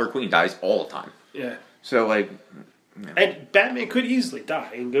 Oliver Queen dies all the time. Yeah. So like, And Batman could easily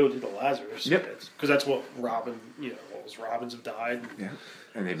die and go to the Lazarus. Yep. Because that's what Robin, all his Robins have died. yeah,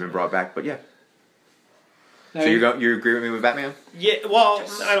 and they've been brought back. But yeah, Now, so you agree with me with Batman? Yeah, well,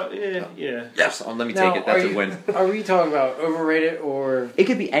 I don't, yeah. Yes. Let me now, take it. That's are a you- win. Are we talking about overrated or? It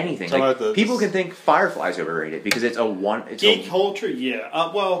could be anything. Talking Like, about the- people can think Firefly's overrated because it's a one. It's Geek a, culture, yeah.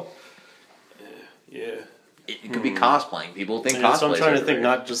 Yeah. it could be cosplaying. People think Yeah, cosplay. so I'm trying to think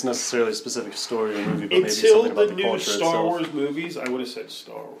not just necessarily a specific story or movie, but maybe Until something about the the new culture Star itself. Wars movies, I would have said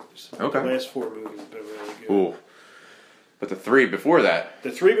Star Wars. Okay. The last 4 movies have been really good. Ooh. But the 3 before that,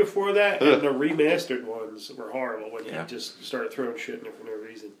 The 3 before that Ugh. and the remastered ones were horrible when Yeah. he just started throwing shit in there for no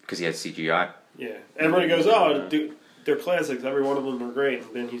reason. because he had CGI. Yeah. Everybody goes, oh, dude, they're classics. Every one of them are great.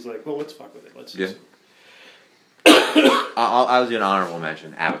 And then he's like, well, let's fuck with it. Let's just... I'll do an honorable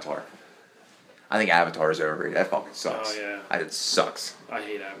mention. Avatar. I think Avatar is overrated. That fucking sucks. Oh, yeah. It sucks. I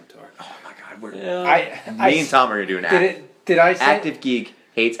hate Avatar. Oh my god. We're, I me and Tom are gonna do an did I say? Active Geek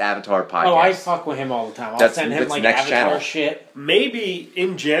hates Avatar podcast. Oh, I fuck with him all the time. I'll That's- send him that's like next Avatar channel. shit. Maybe,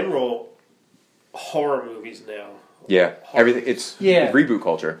 in general, horror movies now. Yeah. Everything. It's Yeah. reboot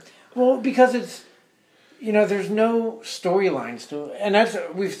culture. Well, because it's there's no storylines to it, and that's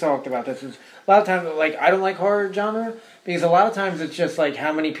we've talked about this. Is a lot of times, like I don't like horror genre because a lot of times it's just like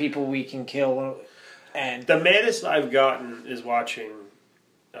how many people we can kill, and The maddest I've gotten is watching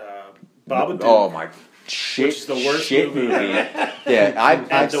Babadook Oh my shit. Which is the worst shit movie ever. Yeah.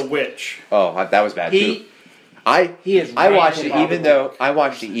 and The Witch. Oh, that was bad too. he is. I watched ranking it even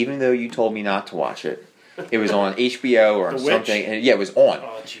Babadook. even though you told me not to watch it. It was on HBO or The Witch? something. And yeah, it was on.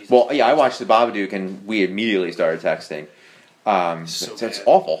 Oh, Jesus. Well, yeah, I watched the Babadook and we immediately started texting. So So it's bad.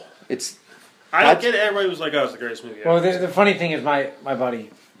 awful. It's I don't That's- get it. Everybody was like, oh, it's the greatest movie ever. Well, the funny thing is, my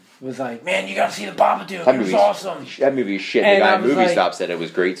buddy was like, "Man, you gotta see the Babadook. that It was movie's awesome." That movie is shit. And the guy I at was Movie like- Stop said it was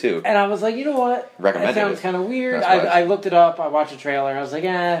great too. And I was like, you know what? Recommended That sounds it. kind of weird. That's why I looked it up. I watched the trailer. I was like,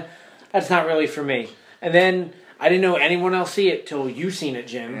 that's not really for me. And then I didn't know anyone else see it till you seen it,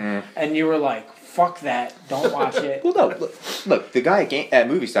 Jim. And you were like, fuck that. Don't watch it. Well, no, look, the guy at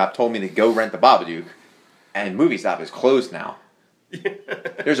Movie Stop told me to go rent the Babadook, and Movie Stop is closed now.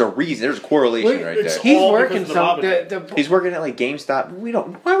 There's a reason. There's a correlation right it's there. He's all working because of some. the He's working at like GameStop.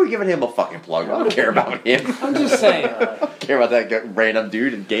 Why are we giving him a fucking plug? I don't care about him. I'm just saying. I don't care about that random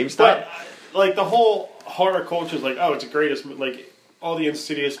dude in GameStop. But, like, the whole horror culture is like, oh, it's the greatest. Like, all the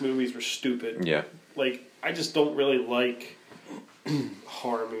Insidious movies were stupid. Yeah. Like, I just don't really like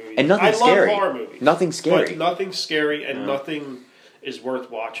horror movies. And nothing I scary. love horror movies. Nothing scary. But nothing scary and nothing is worth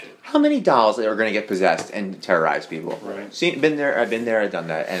watching. How many dolls are going to get possessed and terrorize people? Right. See, been there. I've been there. I've done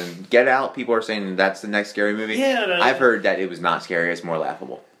that. And Get Out. People are saying that's the next scary movie. Yeah, no, I've heard that it was not scary. It's more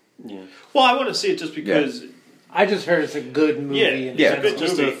laughable. Yeah. Well, I want to see it just because... I just heard it's a good movie. Yeah, in yeah, general. good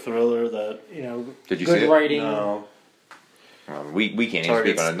Just movie. a thriller that Did you good see it? writing. no We can't even speak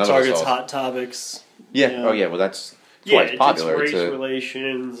targets, on another targets assault. hot topics. Yeah. Yeah. Oh yeah. Well, that's Yeah, why it's popular. It's It's, race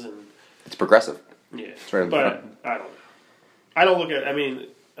relations and... it's progressive. Yeah. right. But, I don't know. I don't look at... I mean,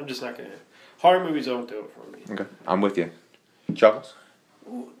 I'm just not going to... Horror movies don't do it for me. Okay, I'm with you. Chuckles.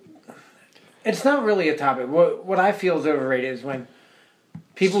 It's not really a topic. What I feel is overrated is when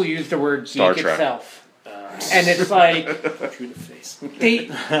people use the word Star geek Trek. itself. And it's like True to face.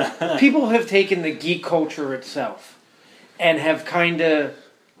 people have taken the geek culture itself and have kind of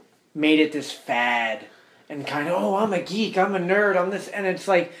made it this fad and kind of, oh, I'm a geek, I'm a nerd, I'm this, and it's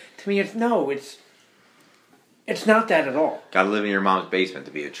like, to me, it's not that at all. Gotta live in your mom's basement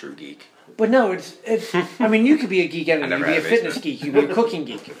to be a true geek. But no, it's. I mean, you could be a geek anything. You never could be a had a fitness basement. geek. You could be a cooking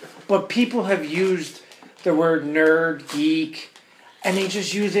geek. But people have used the word nerd, geek, and they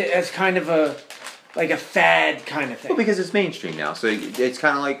just use it as kind of a fad kind of thing. Well, because it's mainstream now, so it's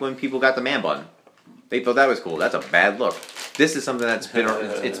kind of like when people got the man bun. They thought that was cool. That's a bad look. This is something that's been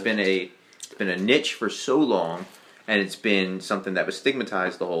it's been a niche for so long, and it's been something that was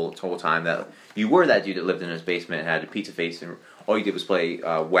stigmatized the whole time. That you were that dude that lived in his basement and had a pizza face, and all you did was play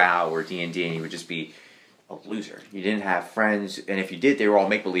WoW or D&D, and you would just be a loser. You didn't have friends, and if you did, they were all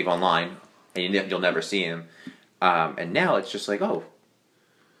make believe online, and you'll never see them. And now it's just like, oh,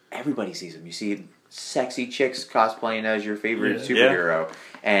 everybody sees them. You see sexy chicks cosplaying as your favorite superhero,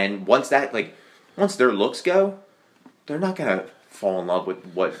 and once their looks go, they're not gonna fall in love with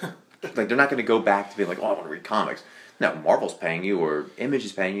what. Like, they're not gonna go back to being like, oh, I want to read comics. No, Marvel's paying you, or Image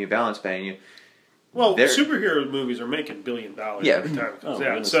is paying you, Valiant's paying you. Well, superhero movies are making $1 billion every time it comes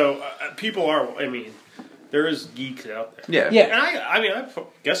out. So people are. I mean, there is geeks out there. Yeah, yeah. And I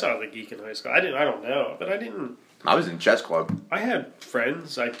guess I was a geek in high school. I don't know, but I didn't. I was in chess club. I had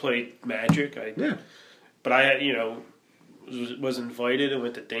friends. I played Magic. But I had, was invited and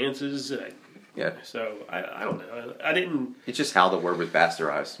went to dances. Yeah. So I don't know. I didn't. It's just how the word was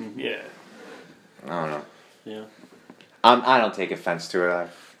bastardized. Yeah. I don't know. Yeah. I don't take offense to it.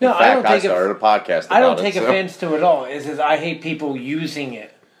 No, I don't take started a podcast. I don't take offense to it at all. It's just I hate people using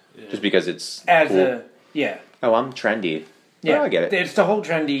it just because it's as cool. Oh, I'm trendy. Yeah, I get it. It's the whole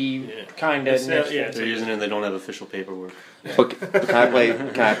trendy kind of. They're using it and they don't have official paperwork. But can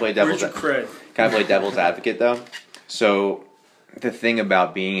I play devil's cred? Can I play devil's advocate though? So the thing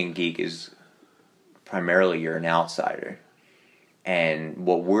about being a geek is primarily you're an outsider. And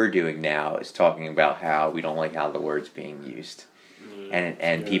what we're doing now is talking about how we don't like how the word's being used.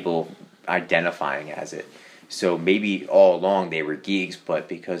 And people identifying as it. So maybe all along they were geeks, but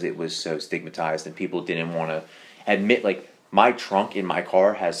because it was so stigmatized and people didn't want to admit, like, my trunk in my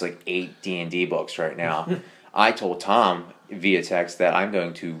car has like 8 D&D books right now. I told Tom via text that I'm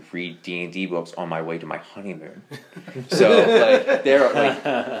going to read D&D books on my way to my honeymoon. So like they're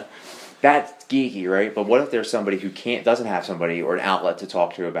like that's geeky, right? But what if there's somebody who doesn't have somebody or an outlet to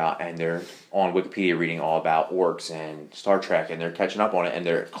talk to about, and they're on Wikipedia reading all about orcs and Star Trek, and they're catching up on it, and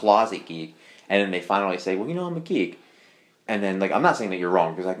they're a closet geek, and then they finally say, well, I'm a geek. And then, like, I'm not saying that you're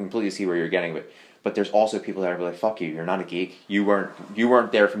wrong, because I completely see where you're getting with it. But there's also people that are like, fuck you, you're not a geek. You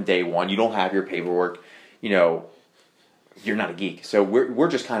weren't there from day one. You don't have your paperwork. You're not a geek. So we're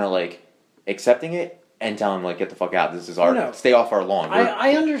just kind of like accepting it and telling them, like, get the fuck out. This is stay off our lawn.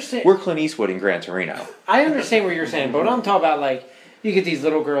 I understand. We're Clint Eastwood in Gran Torino. I understand what you're saying, but what I'm talking about, like, you get these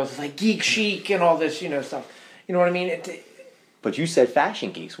little girls like geek chic and all this, stuff. You know what I mean? But you said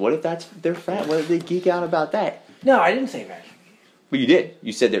fashion geeks. What if they're fat? What if they geek out about that? No, I didn't say fashion. Well, you did.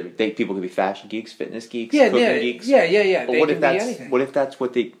 You said that people could be fashion geeks, fitness geeks, cooking geeks. Yeah. But what if that's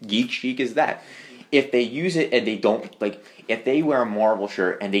what the geek chic is? That if they use it and they don't, like, if they wear a Marvel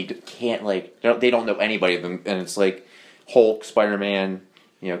shirt and they can't, like, they don't know anybody of them, and it's like Hulk, Spider-Man,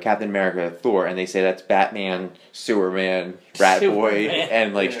 Captain America, Thor, and they say that's Batman, Superman, Rat Boy,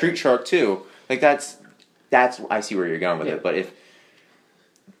 and like Street Shark 2. Like that's I see where you're going with it. But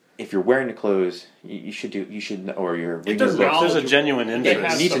if you're wearing the clothes, you should or you're reading the books. There's a genuine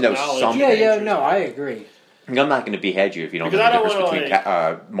interest. You need to know something. No, I agree. I'm not going to behead you if you don't know the difference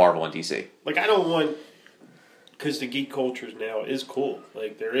between Marvel and DC. Like, I don't want, because the geek culture now is cool.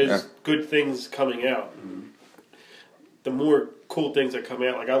 Like, there is good things coming out. Mm-hmm. The more cool things that come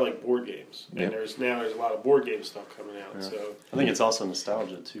out, like, I like board games, and there's a lot of board game stuff coming out. Yeah. So I think it's also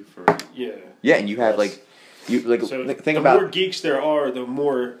nostalgia too for and you have think the about more geeks there are, the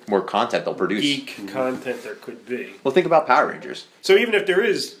more content they'll produce. Geek content there could be. Well, think about Power Rangers. So even if there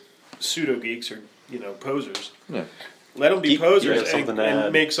is pseudo geeks or posers, let them be posers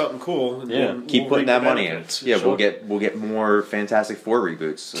and make something cool. And keep putting that money in. Yeah, sure. we'll get more Fantastic Four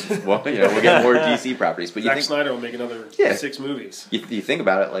reboots. Well, we'll get more DC properties. But Zack Snyder will make another 6 movies. You think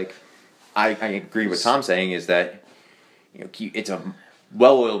about it, like I agree with Tom saying is that it's a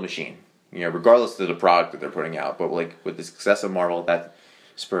well-oiled machine. Regardless of the product that they're putting out, but like with the success of Marvel, that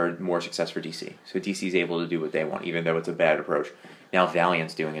spurred more success for DC. So DC is able to do what they want, even though it's a bad approach. Now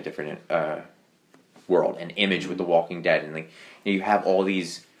Valiant's doing a different world, and Image with The Walking Dead, and like you have all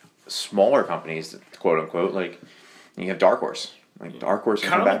these smaller companies, quote unquote, like you have Dark Horse. Like Dark Horse.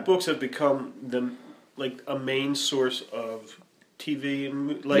 Comic books have become a main source of TV,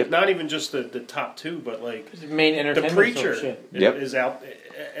 and not even just the top 2, but like the main entertainment. The Preacher is out,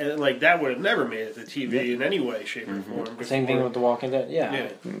 and like that would have never made it to TV in any way, shape, or form. Before. Same thing with The Walking Dead.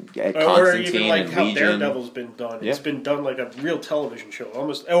 Or even like how Daredevil's been done. It's been done like a real television show,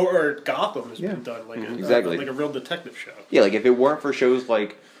 almost, or Gotham has been done like like a real detective show. Yeah, like if it weren't for shows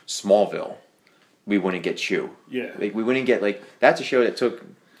like Smallville, we wouldn't get Chew. Yeah, like we wouldn't get that's a show that took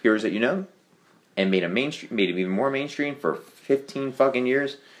Heroes That You Know and made it even more mainstream for 15 fucking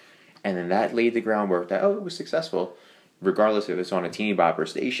years, and then that laid the groundwork that it was successful, regardless if it's on a teeny bopper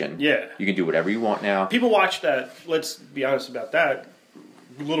station. Yeah, you can do whatever you want now. People watch that. Let's be honest about that.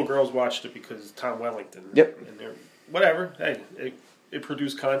 Little girls watched it because Tom Wellington. Yep. And they're whatever. Hey, it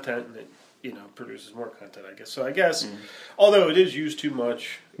produced content, and produces more content, I guess. So I guess, although it is used too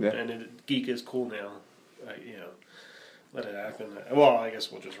much, and geek is cool now, let it happen. Well, I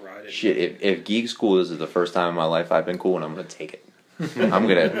guess we'll just ride it. Shit, if geek school is the first time in my life I've been cool, and I'm gonna take it. I'm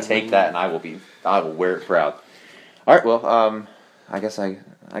gonna take that, and I will wear it proud. All right, well, I guess I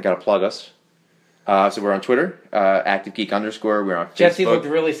gotta plug us. So we're on Twitter, @ActiveGeek_. We're on Facebook. Jesse looked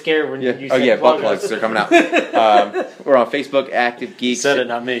really scared when you said butt plugs. They're coming out. We're on Facebook, Active Geek. Said it,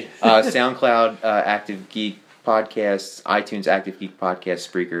 not me. SoundCloud, Active Geek Podcasts, iTunes, Active Geek Podcast,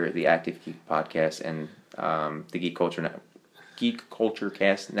 Spreaker, the Active Geek Podcast, and the Geek Culture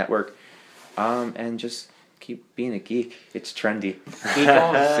Cast Network. And just keep being a geek. It's trendy. Geek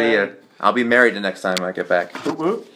on. See ya. I'll be married the next time I get back. Whoop, whoop.